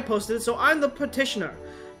example. I posted it, so I'm the petitioner.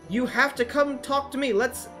 You have to come talk to me.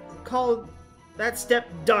 Let's call that step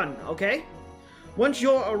done, okay? Once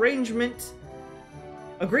your agreement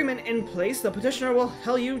in place, the petitioner will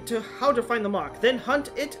tell you how to find the mark. Then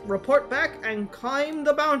hunt it, report back, and climb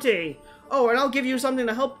the bounty. Oh, and I'll give you something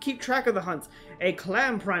to help keep track of the hunts. A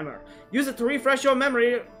clam primer. Use it to refresh your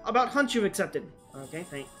memory about hunts you've accepted. Okay,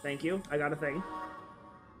 thank you. I got a thing.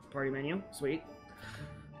 Party menu. Sweet.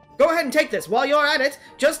 Go ahead and take this. While you're at it,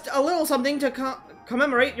 just a little something to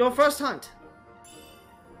commemorate your first hunt.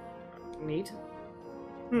 Neat.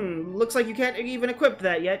 Looks like you can't even equip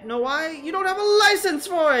that yet. Know why? You don't have a license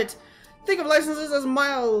for it! Think of licenses as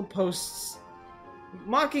mileposts,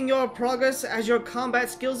 marking your progress as your combat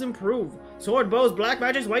skills improve. Sword, bows, black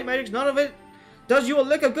magics, white magics, none of it does you a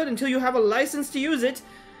lick of good until you have a license to use it.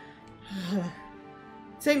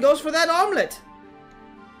 Same goes for that omelet.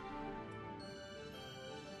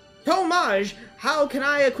 Tomaj, how can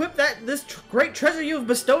I equip this great treasure you've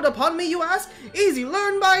bestowed upon me, you ask? Easy,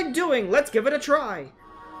 learn by doing. Let's give it a try.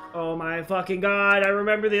 Oh my fucking god, I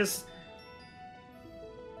remember this.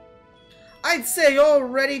 I'd say you're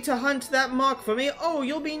ready to hunt that mark for me. Oh,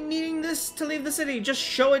 you'll be needing this to leave the city. Just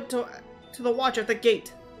show it to the watch at the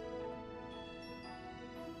gate.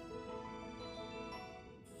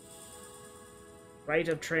 Rite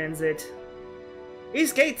of transit.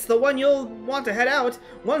 East Gate's the one you'll want to head out.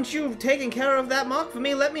 Once you've taken care of that mark for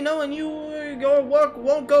me, let me know and your work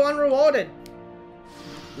won't go unrewarded.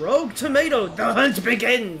 Rogue Tomato, the hunt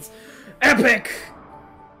begins! Epic!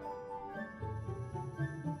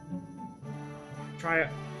 Try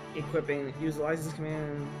equipping. Use the license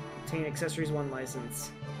command. Obtain accessories 1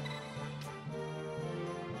 license.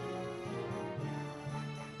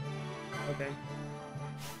 Okay.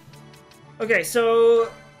 Okay, so...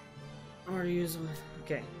 I already used...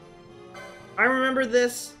 Okay. I remember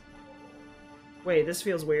this. Wait, this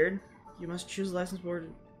feels weird. You must choose license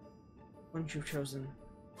board once you've chosen.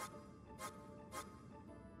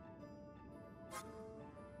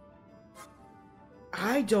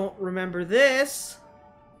 I don't remember this.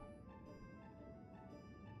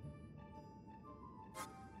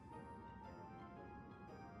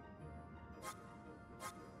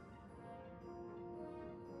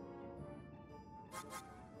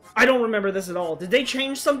 I don't remember this at all. Did they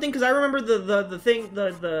change something? Because I remember the thing,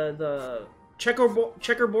 the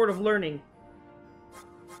checkerboard of learning.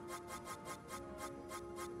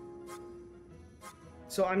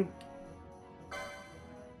 So I'm...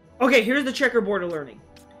 Okay, here's the checkerboard of learning.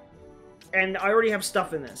 And I already have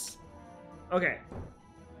stuff in this. Okay.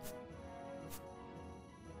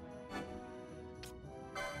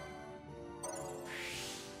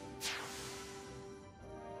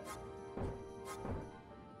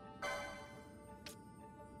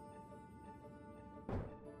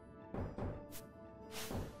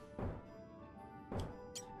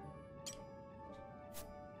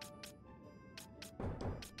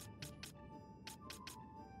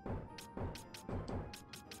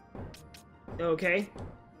 Okay.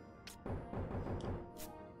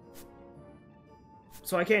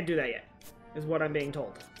 So I can't do that yet, is what I'm being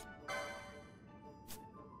told.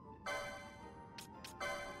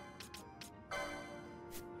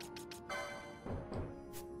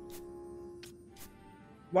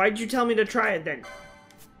 Why'd you tell me to try it then?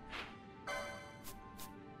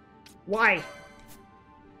 Why?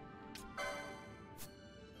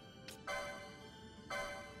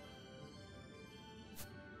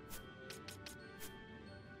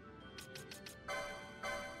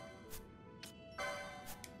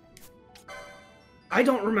 I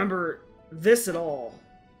don't remember this at all.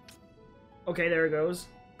 Okay, there it goes.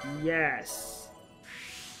 Yes.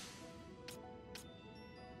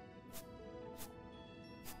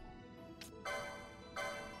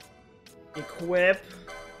 Equip.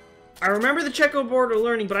 I remember the checkerboard of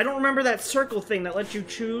learning, but I don't remember that circle thing that lets you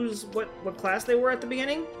choose what class they were at the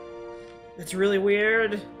beginning. It's really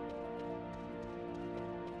weird.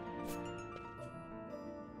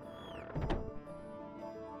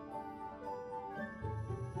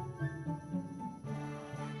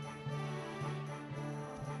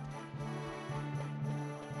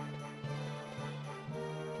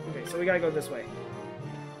 Okay, so we gotta go this way.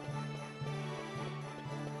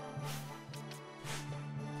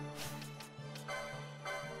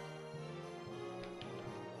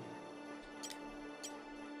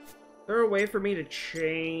 Is there a way for me to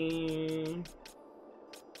change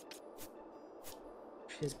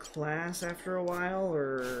his class after a while,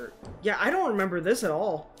 or... Yeah, I don't remember this at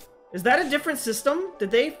all. Is that a different system?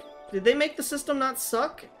 Did they make the system not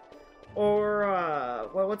suck? Or,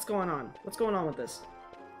 well, what's going on? What's going on with this?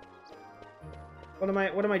 What am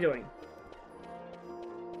I doing?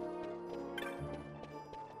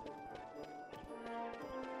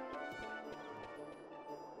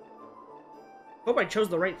 Hope I chose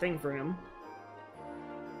the right thing for him.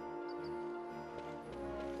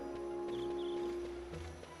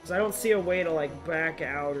 Because I don't see a way to, like, back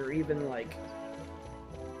out or even, like,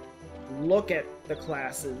 look at the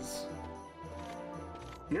classes.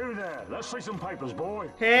 You there, let's see some papers, boy.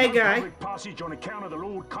 Hey, no guy. Public passage on account of the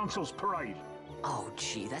Lord Consul's parade. Oh,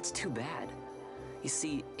 gee, that's too bad. You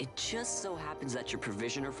see, it just so happens that your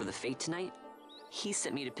provisioner for the fete tonight, he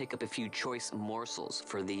sent me to pick up a few choice morsels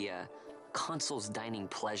for the, Consul's dining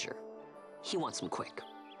pleasure. He wants them quick.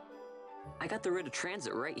 I got the writ of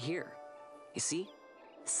transit right here. You see?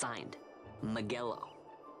 Signed, Magello.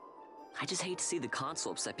 I just hate to see the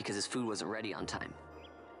Consul upset because his food wasn't ready on time.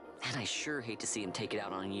 And I sure hate to see him take it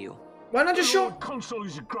out on you. Why not just show... The Consul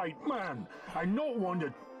is a great man, and not one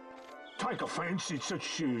to take offense in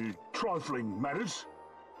such trifling matters.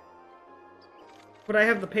 But I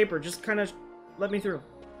have the paper, just kind of let me through.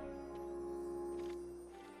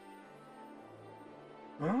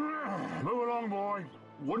 Move along, boy.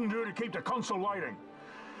 Wouldn't do to keep the console waiting.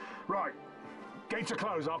 Right. Gates are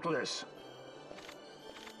closed after this.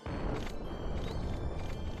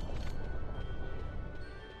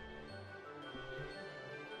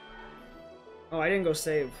 Oh, I didn't go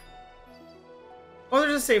save. Oh,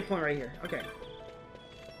 there's a save point right here. Okay.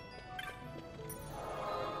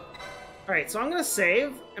 Alright, so I'm gonna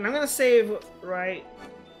save, and I'm gonna save right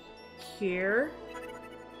here.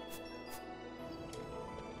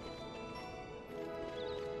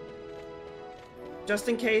 Just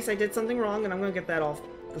in case I did something wrong, and I'm gonna get that off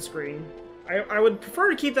the screen. I would prefer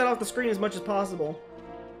to keep that off the screen as much as possible.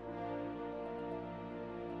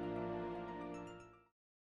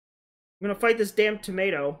 I'm gonna fight this damn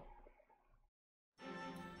tomato.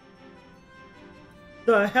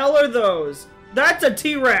 The hell are those? That's a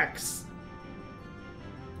T-Rex!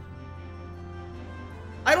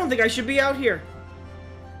 I don't think I should be out here.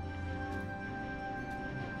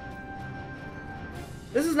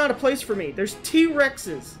 This is not a place for me. There's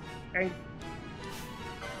T-Rexes and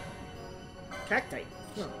cacti.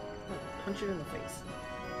 No, punch it in the face.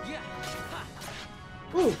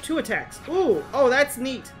 Ooh, 2 attacks. Ooh, oh, that's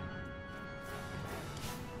neat.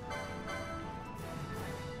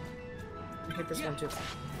 I hit this one too.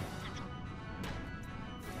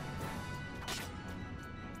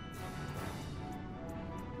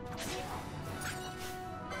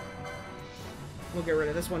 We'll get rid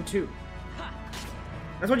of this one too.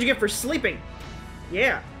 That's what you get for sleeping.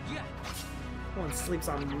 Yeah. No one sleeps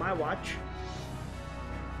on my watch.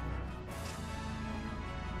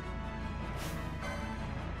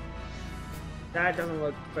 That doesn't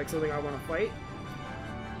look like something I want to fight.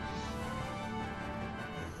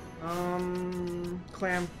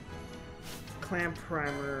 Clam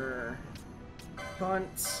primer.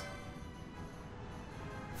 Hunt.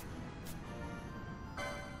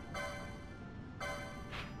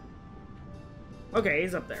 Okay,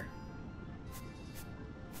 he's up there.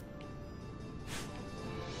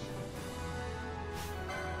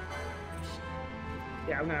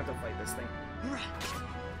 Yeah, I'm gonna have to fight this thing.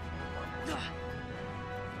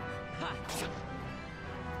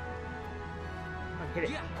 Oh, hit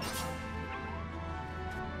it.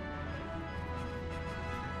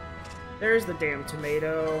 There's the damn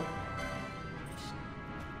tomato.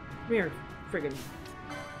 Come here, friggin'.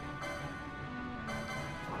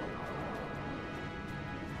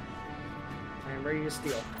 I'm ready to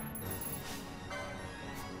steal.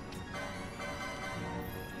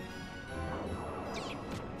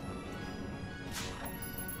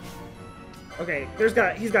 Okay,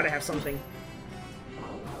 he's gotta have something.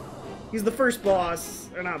 He's the first boss,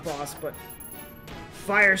 or not boss, but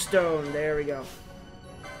Firestone, there we go.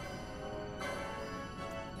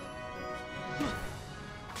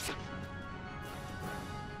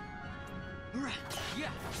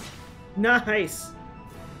 Nice!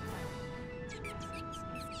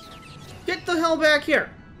 Get the hell back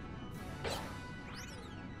here!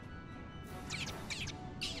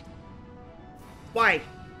 Why?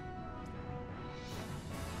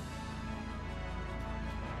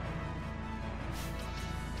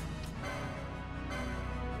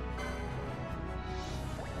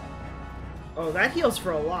 Oh, that heals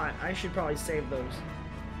for a lot. I should probably save those.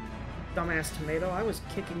 Dumbass tomato, I was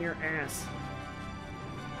kicking your ass.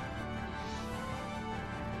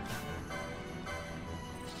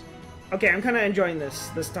 Okay, I'm kind of enjoying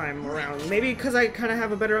this time around. Maybe because I kind of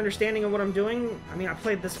have a better understanding of what I'm doing. I mean, I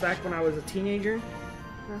played this back when I was a teenager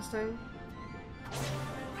last time.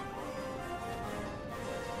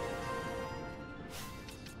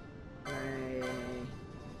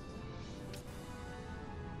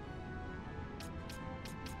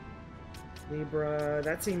 Libra,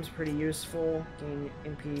 that seems pretty useful. Gain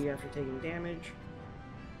MP after taking damage.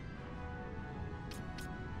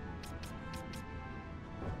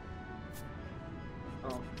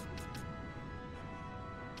 Oh.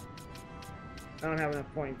 I don't have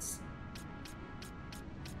enough points.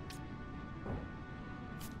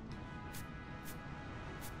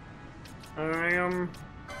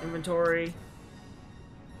 Inventory.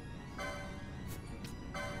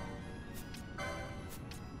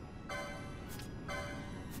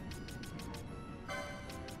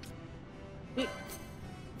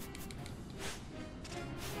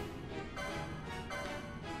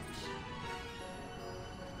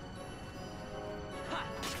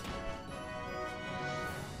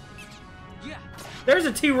 There's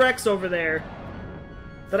a T-Rex over there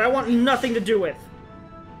that I want nothing to do with.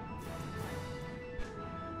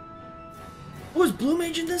 Was Blue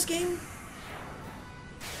Mage in this game?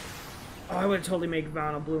 Oh, I would have totally made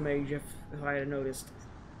Vaughn a Blue Mage if I had noticed.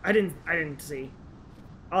 I didn't see.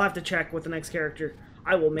 I'll have to check with the next character.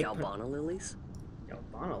 I will make Galbana lilies?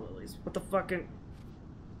 Albano lilies. What the fucking...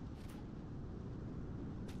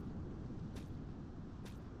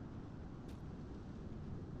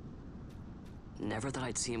 Never thought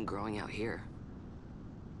I'd see him growing out here.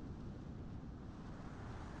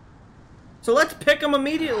 So let's pick him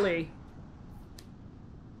immediately.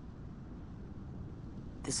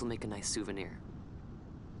 This'll make a nice souvenir.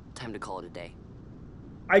 Time to call it a day.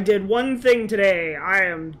 I did one thing today. I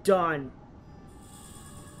am done.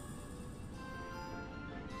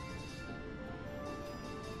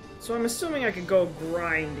 So I'm assuming I could go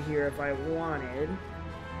grind here if I wanted.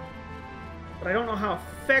 But I don't know how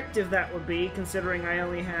effective that would be, considering I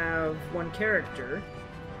only have one character.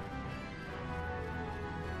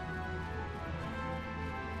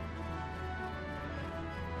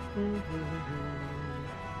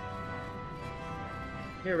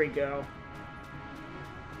 Here we go.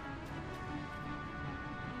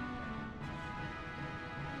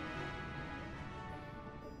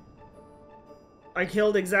 I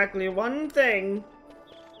killed exactly one thing.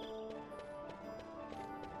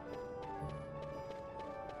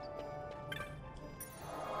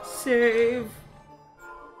 Save.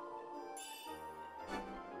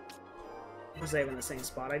 I'll save in the same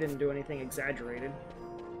spot. I didn't do anything exaggerated.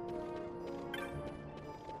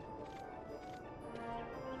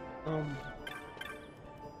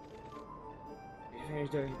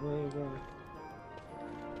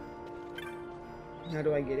 How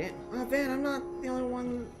do I get in? Oh, Van, I'm not the only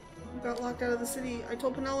one who got locked out of the city. I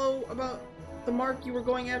told Pinello about the mark you were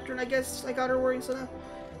going after, and I guess I got her worried, so now...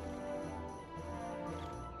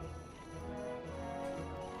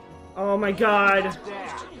 Oh my god.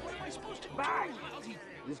 Back!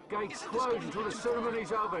 This gate's closed until the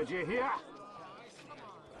ceremony's over, do you hear?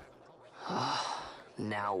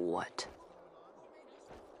 Now what?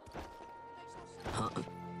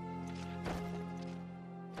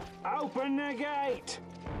 Open the gate!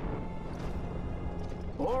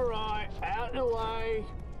 Alright, out the way.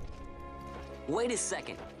 Wait a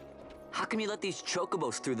second. How come you let these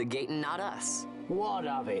chocobos through the gate and not us? What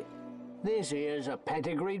of it? This here's a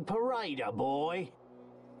pedigreed parader, boy.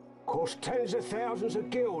 Cost tens of thousands of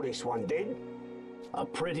gil, this one did. A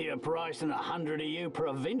prettier price than 100 of you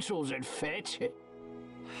provincials would fetch.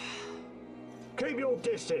 Keep your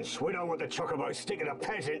distance. We don't want the chocobo sticking a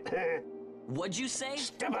peasant. What'd you say?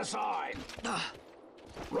 Step aside.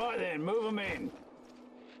 Right then, move them in.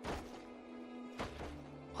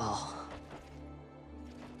 Well...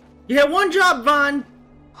 You had one job, Vaughn!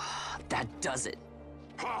 That does it.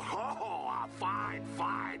 Oh, a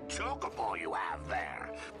fine chocobo you have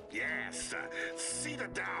there. Yes, cedar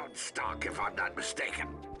down stock if I'm not mistaken.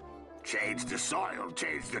 Change the soil,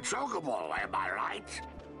 change the chocobo, am I right?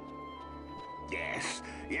 Yes,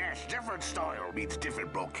 different soil means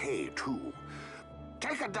different bouquet, too.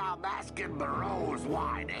 Take a Dalmascan Barrow's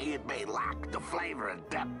wine, It may lack the flavor and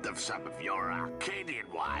depth of some of your Arcadian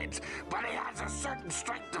wines, but it has a certain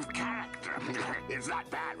strength of character. It's not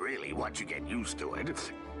bad, really, once you get used to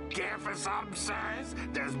it. Care for some, sirs?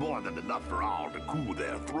 There's more than enough for all to cool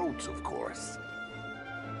their throats, of course.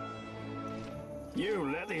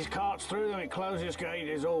 You let these carts through and closest gate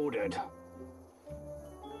is ordered.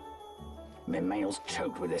 My mail's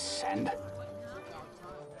choked with this sand.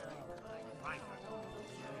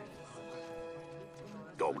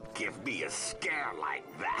 Don't give me a scare like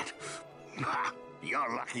that.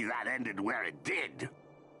 You're lucky that ended where it did.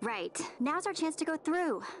 Right. Now's our chance to go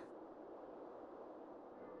through.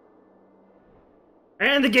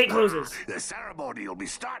 And the gate closes. The ceremony will be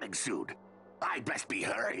starting soon. I'd best be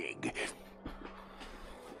hurrying.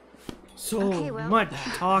 So Okay, well... much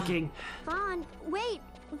talking. Vaughn, wait!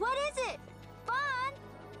 What is it? Vaughn!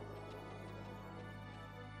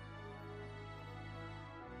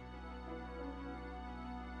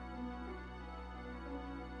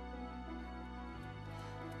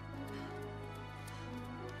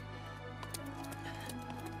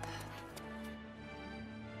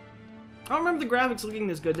 I don't remember the graphics looking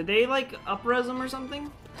this good. Did they, like, up-res them or something?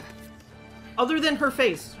 Other than her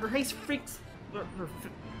face. Her face freaks...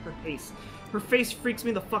 Her face freaks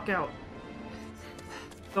me the fuck out.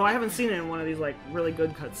 Though I haven't seen it in one of these, like, really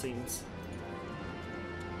good cutscenes.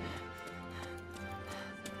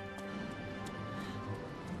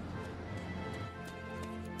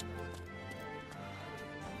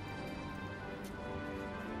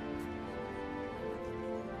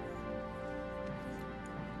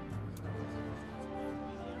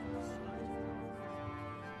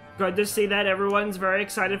 Good to see that everyone's very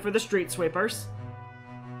excited for the street sweepers.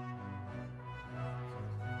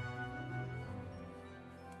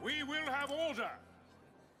 We will have order.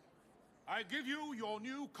 I give you your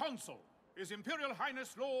new consul, His Imperial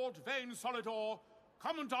Highness Lord Vane Solidor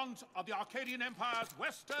Commandant of the Arcadian Empire's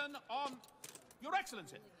Western on... Your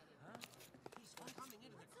Excellency.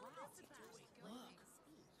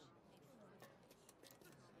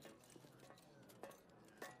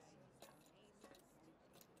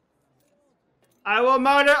 I will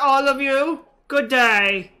murder all of you. Good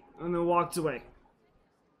day. And then walks away.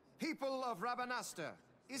 People of Rabanastre,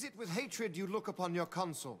 is it with hatred you look upon your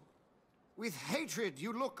consul? With hatred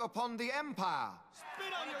you look upon the Empire?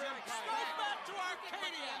 Spit on your empire! Strike back to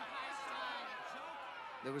Arcadia!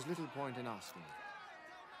 There was little point in asking.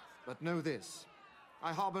 But know this,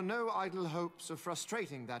 I harbor no idle hopes of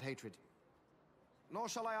frustrating that hatred. Nor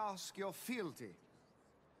shall I ask your fealty.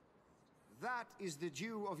 That is the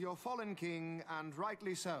due of your fallen king, and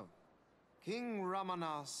rightly so. King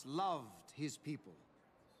Ramanas loved his people,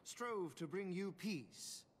 strove to bring you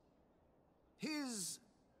peace. His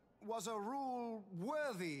was a rule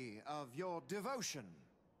worthy of your devotion.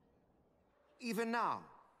 Even now,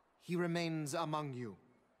 he remains among you,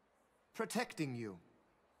 protecting you.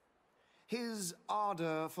 His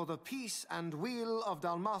ardor for the peace and weal of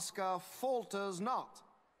Dalmasca falters not.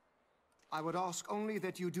 I would ask only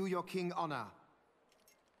that you do your king honor.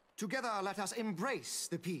 Together let us embrace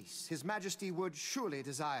the peace His Majesty would surely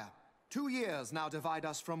desire. 2 years now divide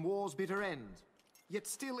us from war's bitter end, yet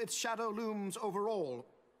still its shadow looms over all,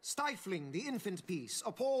 stifling the infant peace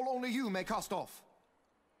a pall only you may cast off.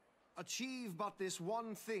 Achieve but this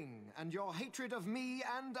one thing, and your hatred of me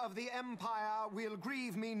and of the Empire will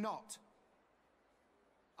grieve me not.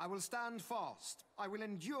 I will stand fast. I will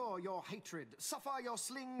endure your hatred, suffer your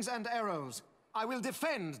slings and arrows. I will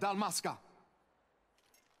defend Dalmasca.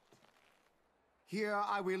 Here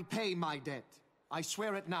I will pay my debt. I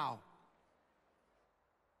swear it now.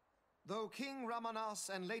 Though King Ramanas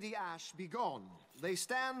and Lady Ash be gone, they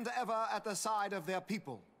stand ever at the side of their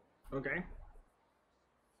people. Okay.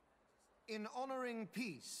 In honoring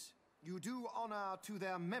peace, you do honor to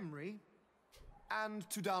their memory and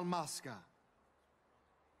to Dalmasca.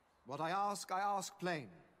 What I ask plain.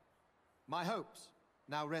 My hopes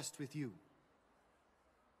now rest with you.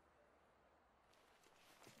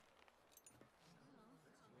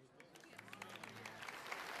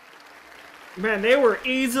 Man, they were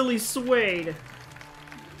easily swayed.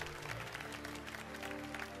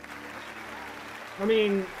 I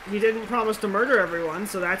mean, he didn't promise to murder everyone,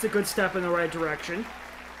 so that's a good step in the right direction.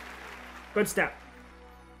 Good step.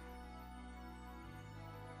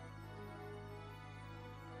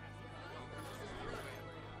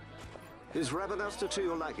 Is Rabanastre to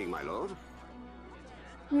your liking, my lord?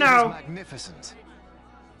 No. It is magnificent.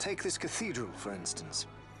 Take this cathedral, for instance.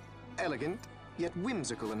 Elegant, yet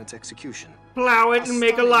whimsical in its execution. Plow it and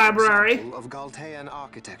make a library. Of Galtean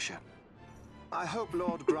architecture. I hope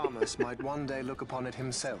Lord Gramus might one day look upon it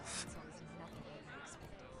himself.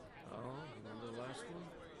 Oh, remember the last one?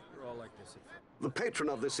 You're all like this. The patron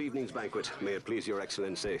of this evening's banquet, may it please your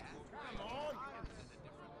excellency.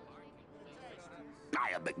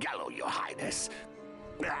 I am Miguelo, your highness.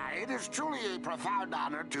 It is truly a profound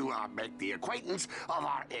honor to make the acquaintance of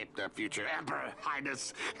our future emperor,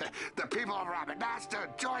 highness. The people of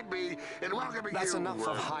Rabanastre join me in welcoming you. That's enough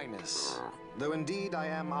of highness. Though indeed I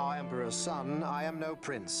am our emperor's son, I am no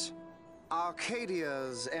prince.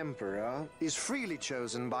 Arcadia's emperor is freely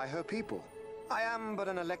chosen by her people. I am but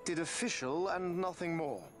an elected official and nothing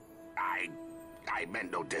more. I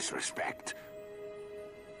meant no disrespect.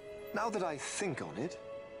 Now that I think on it,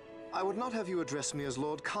 I would not have you address me as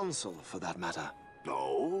Lord Consul, for that matter.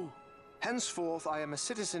 No? Henceforth, I am a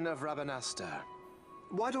citizen of Rabanastre.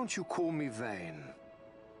 Why don't you call me Vane?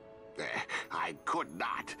 I could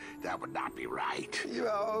not. That would not be right. You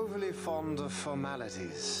are overly fond of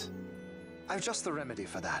formalities. I've just the remedy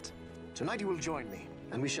for that. Tonight you will join me,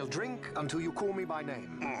 and we shall drink until you call me by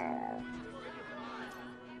name.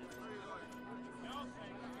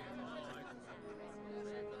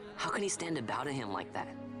 How can he stand about him like that?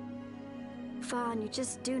 Vaughn, you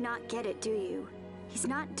just do not get it, do you? He's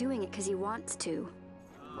not doing it because he wants to.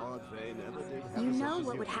 You know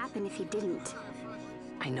what would happen if he didn't.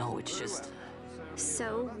 I know, it's just...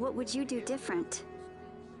 So, what would you do different?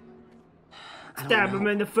 Stab him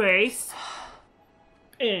in the face.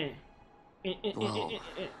 Well,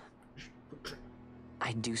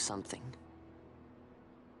 I'd do something.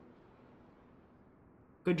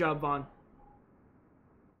 Good job, Vaughn.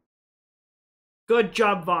 Good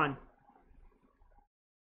job, Vaughn.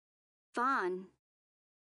 Vaughn.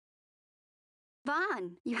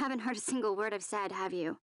 Vaughn, you haven't heard a single word I've said, have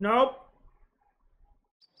you? Nope.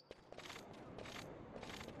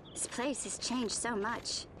 This place has changed so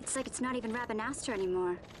much. It's like it's not even Rabanastre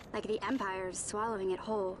anymore. Like the Empire is swallowing it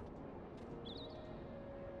whole.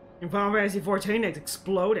 In Final Fantasy XIV, it's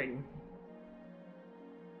exploding.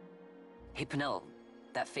 Hey, Penelo,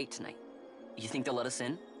 that fate tonight. You think they'll let us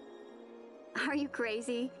in? Are you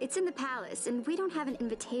crazy? It's in the palace, and we don't have an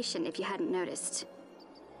invitation if you hadn't noticed.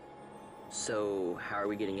 So, how are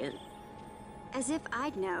we getting in? As if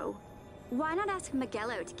I'd know. Why not ask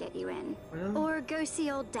Magello to get you in? Well... Or go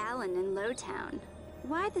see old Dallin in Lowtown?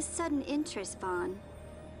 Why the sudden interest, Vaughn?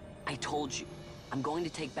 I told you, I'm going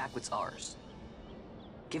to take back what's ours.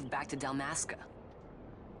 Give back to Dalmasca.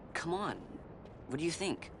 Come on, what do you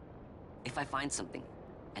think? If I find something,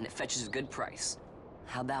 and it fetches a good price,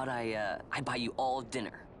 how about I buy you all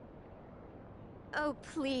dinner? Oh,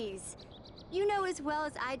 please. You know as well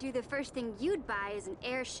as I do the first thing you'd buy is an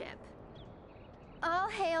airship. All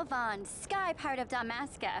hail Vaughn, sky part of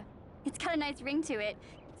Dalmasca. It's got a nice ring to it.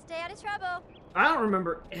 Stay out of trouble. I don't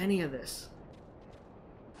remember any of this.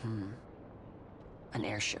 An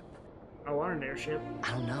airship. I want an airship.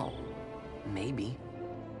 I don't know. Maybe.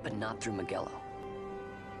 But not through Magello.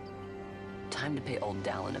 Time to pay old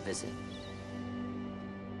Dallin a visit.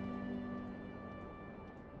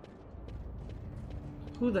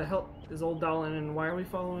 Who the hell is old Dallin and why are we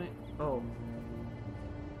following? Oh.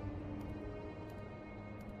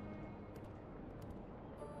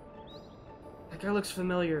 That guy looks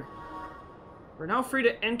familiar. We're now free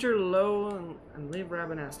to enter Low and leave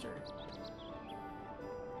Rabanastre.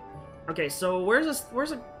 Okay, so where's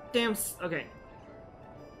a damn... Okay.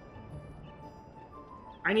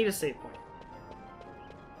 I need a save point.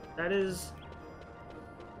 That is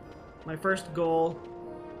my first goal.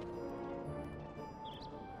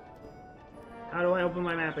 How do I open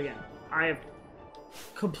my map again? I have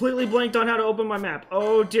completely blanked on how to open my map.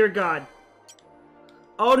 Oh dear God.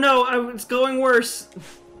 Oh no, it's going worse.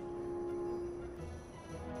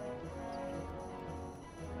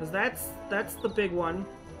 Cause that's the big one.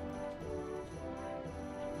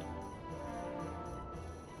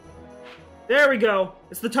 There we go.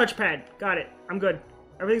 It's the touchpad. Got it. I'm good.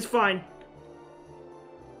 Everything's fine.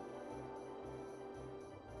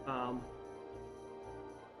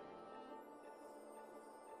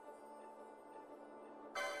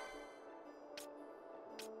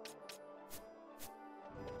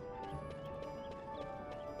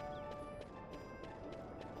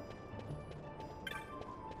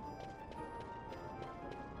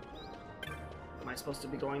 Am I supposed to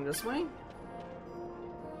be going this way?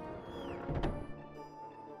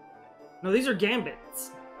 No, these are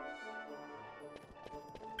gambits.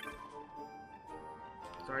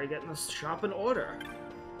 Sorry, getting this shop in order.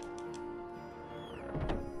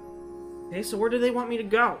 Okay, so where do they want me to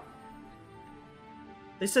go?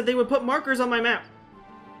 They said they would put markers on my map.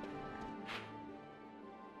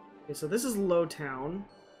 Okay, so this is Lowtown.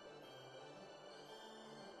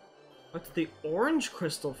 What's the orange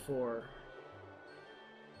crystal for?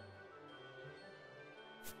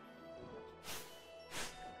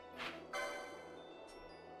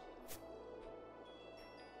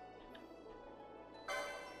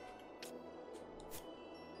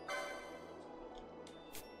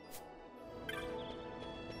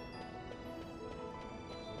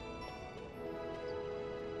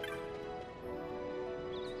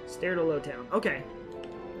 Stair to Lowtown. Okay.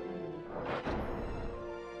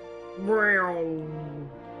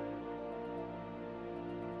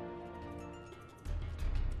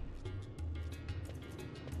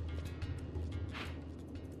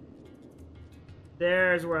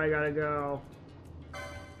 There's where I gotta go. I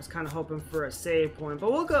was kind of hoping for a save point,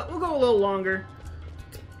 but we'll go a little longer.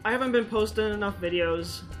 I haven't been posting enough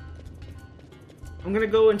videos. I'm gonna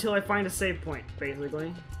go until I find a save point,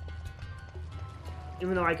 basically.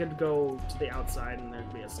 Even though I could go to the outside and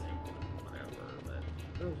there'd be a save point, whatever,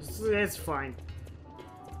 but it's fine.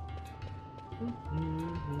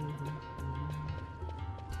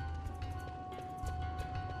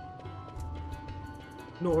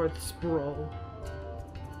 North Sprawl.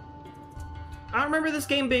 I don't remember this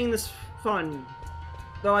game being this fun,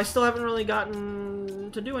 though I still haven't really gotten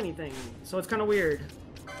to do anything, so it's kind of weird.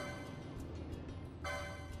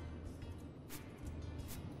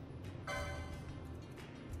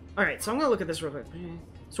 Alright, so I'm gonna look at this real quick.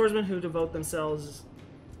 Swordsmen who devote themselves...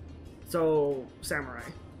 So, samurai.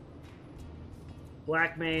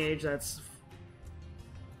 Black mage, that's...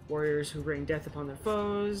 warriors who bring death upon their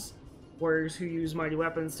foes. Warriors who use mighty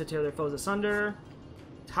weapons to tear their foes asunder.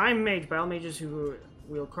 Time mage, battle mages who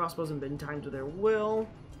wield crossbows and bend time to their will.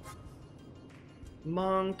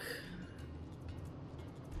 Monk.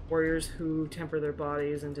 Warriors who temper their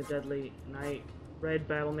bodies into deadly night. Red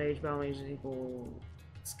battle mages equal...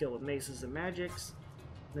 skill with maces and magics.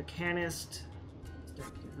 Mechanist.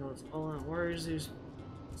 All on warriors who's...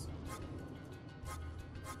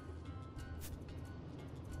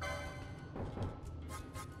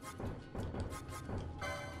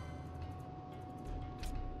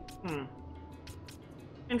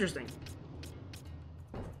 interesting.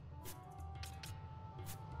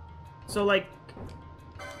 So, like...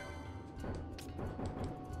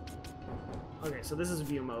 Okay, so this is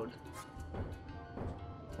view mode.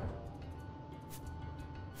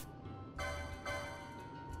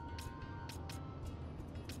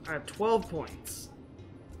 I have 12 points.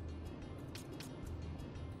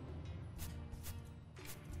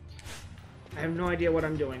 I have no idea what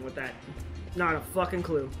I'm doing with that. Not a fucking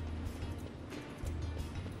clue.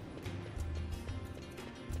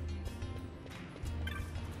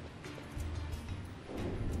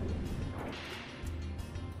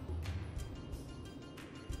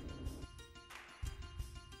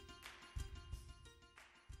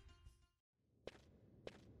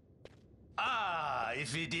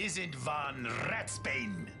 If it isn't Von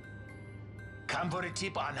Ratsbane. Come for a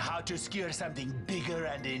tip on how to secure something bigger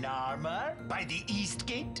and in armor by the East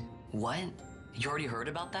Gate? What? You already heard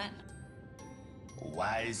about that?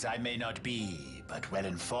 Wise I may not be, but well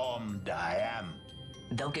informed I am.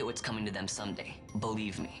 They'll get what's coming to them someday,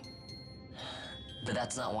 believe me. But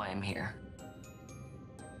that's not why I'm here.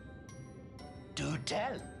 Do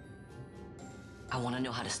tell. I want to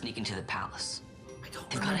know how to sneak into the palace.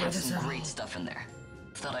 They've got to have some great stuff in there.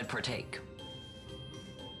 Thought I'd partake.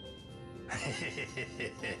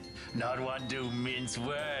 Not one to mince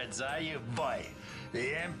words, are you, boy?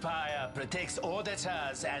 The Empire protects all that's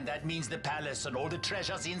hers, and that means the palace and all the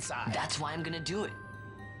treasures inside. That's why I'm gonna do it.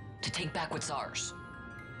 To take back what's ours.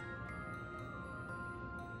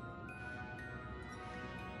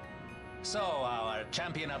 So, our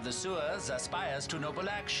champion of the sewers aspires to noble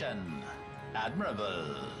action.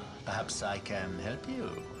 Admirable. Perhaps I can help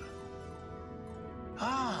you.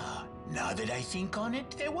 Ah, now that I think on it,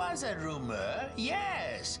 there was a rumor.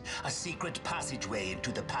 Yes, a secret passageway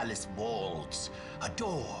into the palace walls, a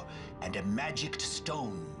door, and a magic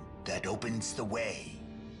stone that opens the way.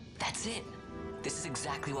 That's it. This is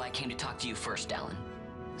exactly why I came to talk to you first, Alan.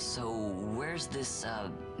 So, where's this,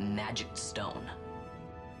 magic stone?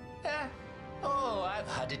 Oh, I've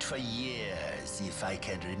had it for years, if I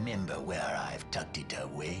can remember where I've tucked it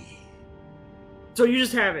away. So you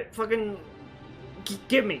just have it. Fucking...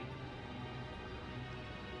 give me.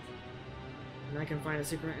 And I can find a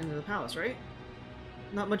secret into the palace, right?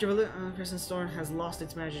 Not much of a person's stone has lost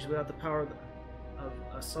its magic. Without the power of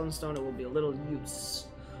a sunstone, it will be a little use.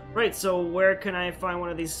 Right, so where can I find one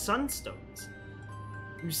of these sunstones?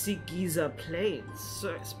 You seek Giza Plains.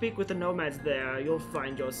 So speak with the nomads there. You'll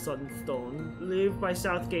find your sunstone. Leave by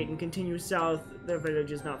South Gate and continue south. Their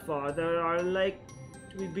village is not far. There are like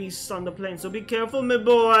to be beasts on the plain, so be careful, my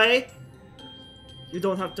boy. You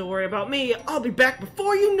don't have to worry about me. I'll be back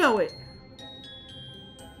before you know it.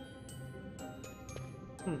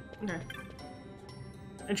 Okay.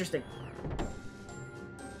 Interesting.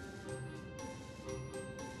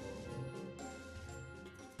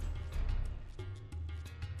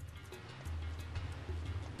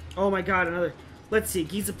 Oh my god, another. Let's see,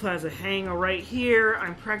 Giza Plaza, hangar right here.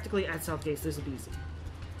 I'm practically at Southgate, so this will be easy.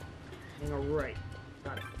 Hangar right.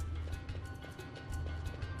 Got it.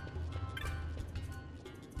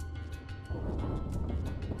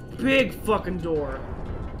 Big fucking door.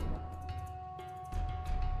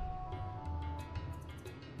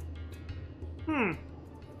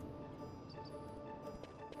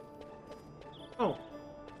 Oh.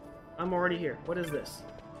 I'm already here. What is this?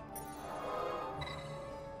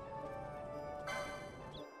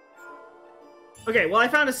 Okay, well I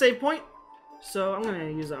found a save point, so I'm gonna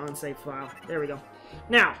use the unsaved file. There we go.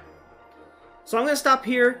 Now, so I'm gonna stop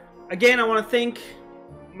here. Again, I want to thank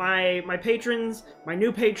my patrons, my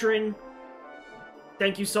new patron.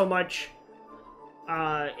 Thank you so much.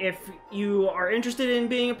 If you are interested in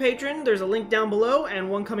being a patron, there's a link down below and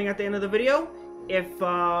one coming at the end of the video. If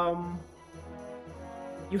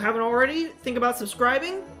you haven't already, think about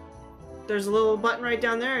subscribing. There's a little button right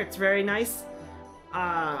down there. It's very nice.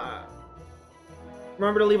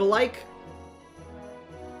 Remember to leave a like,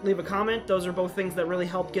 leave a comment. Those are both things that really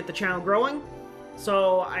help get the channel growing.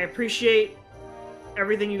 So I appreciate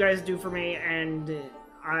everything you guys do for me, and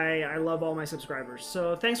I love all my subscribers.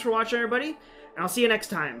 So thanks for watching, everybody, and I'll see you next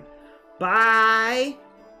time. Bye!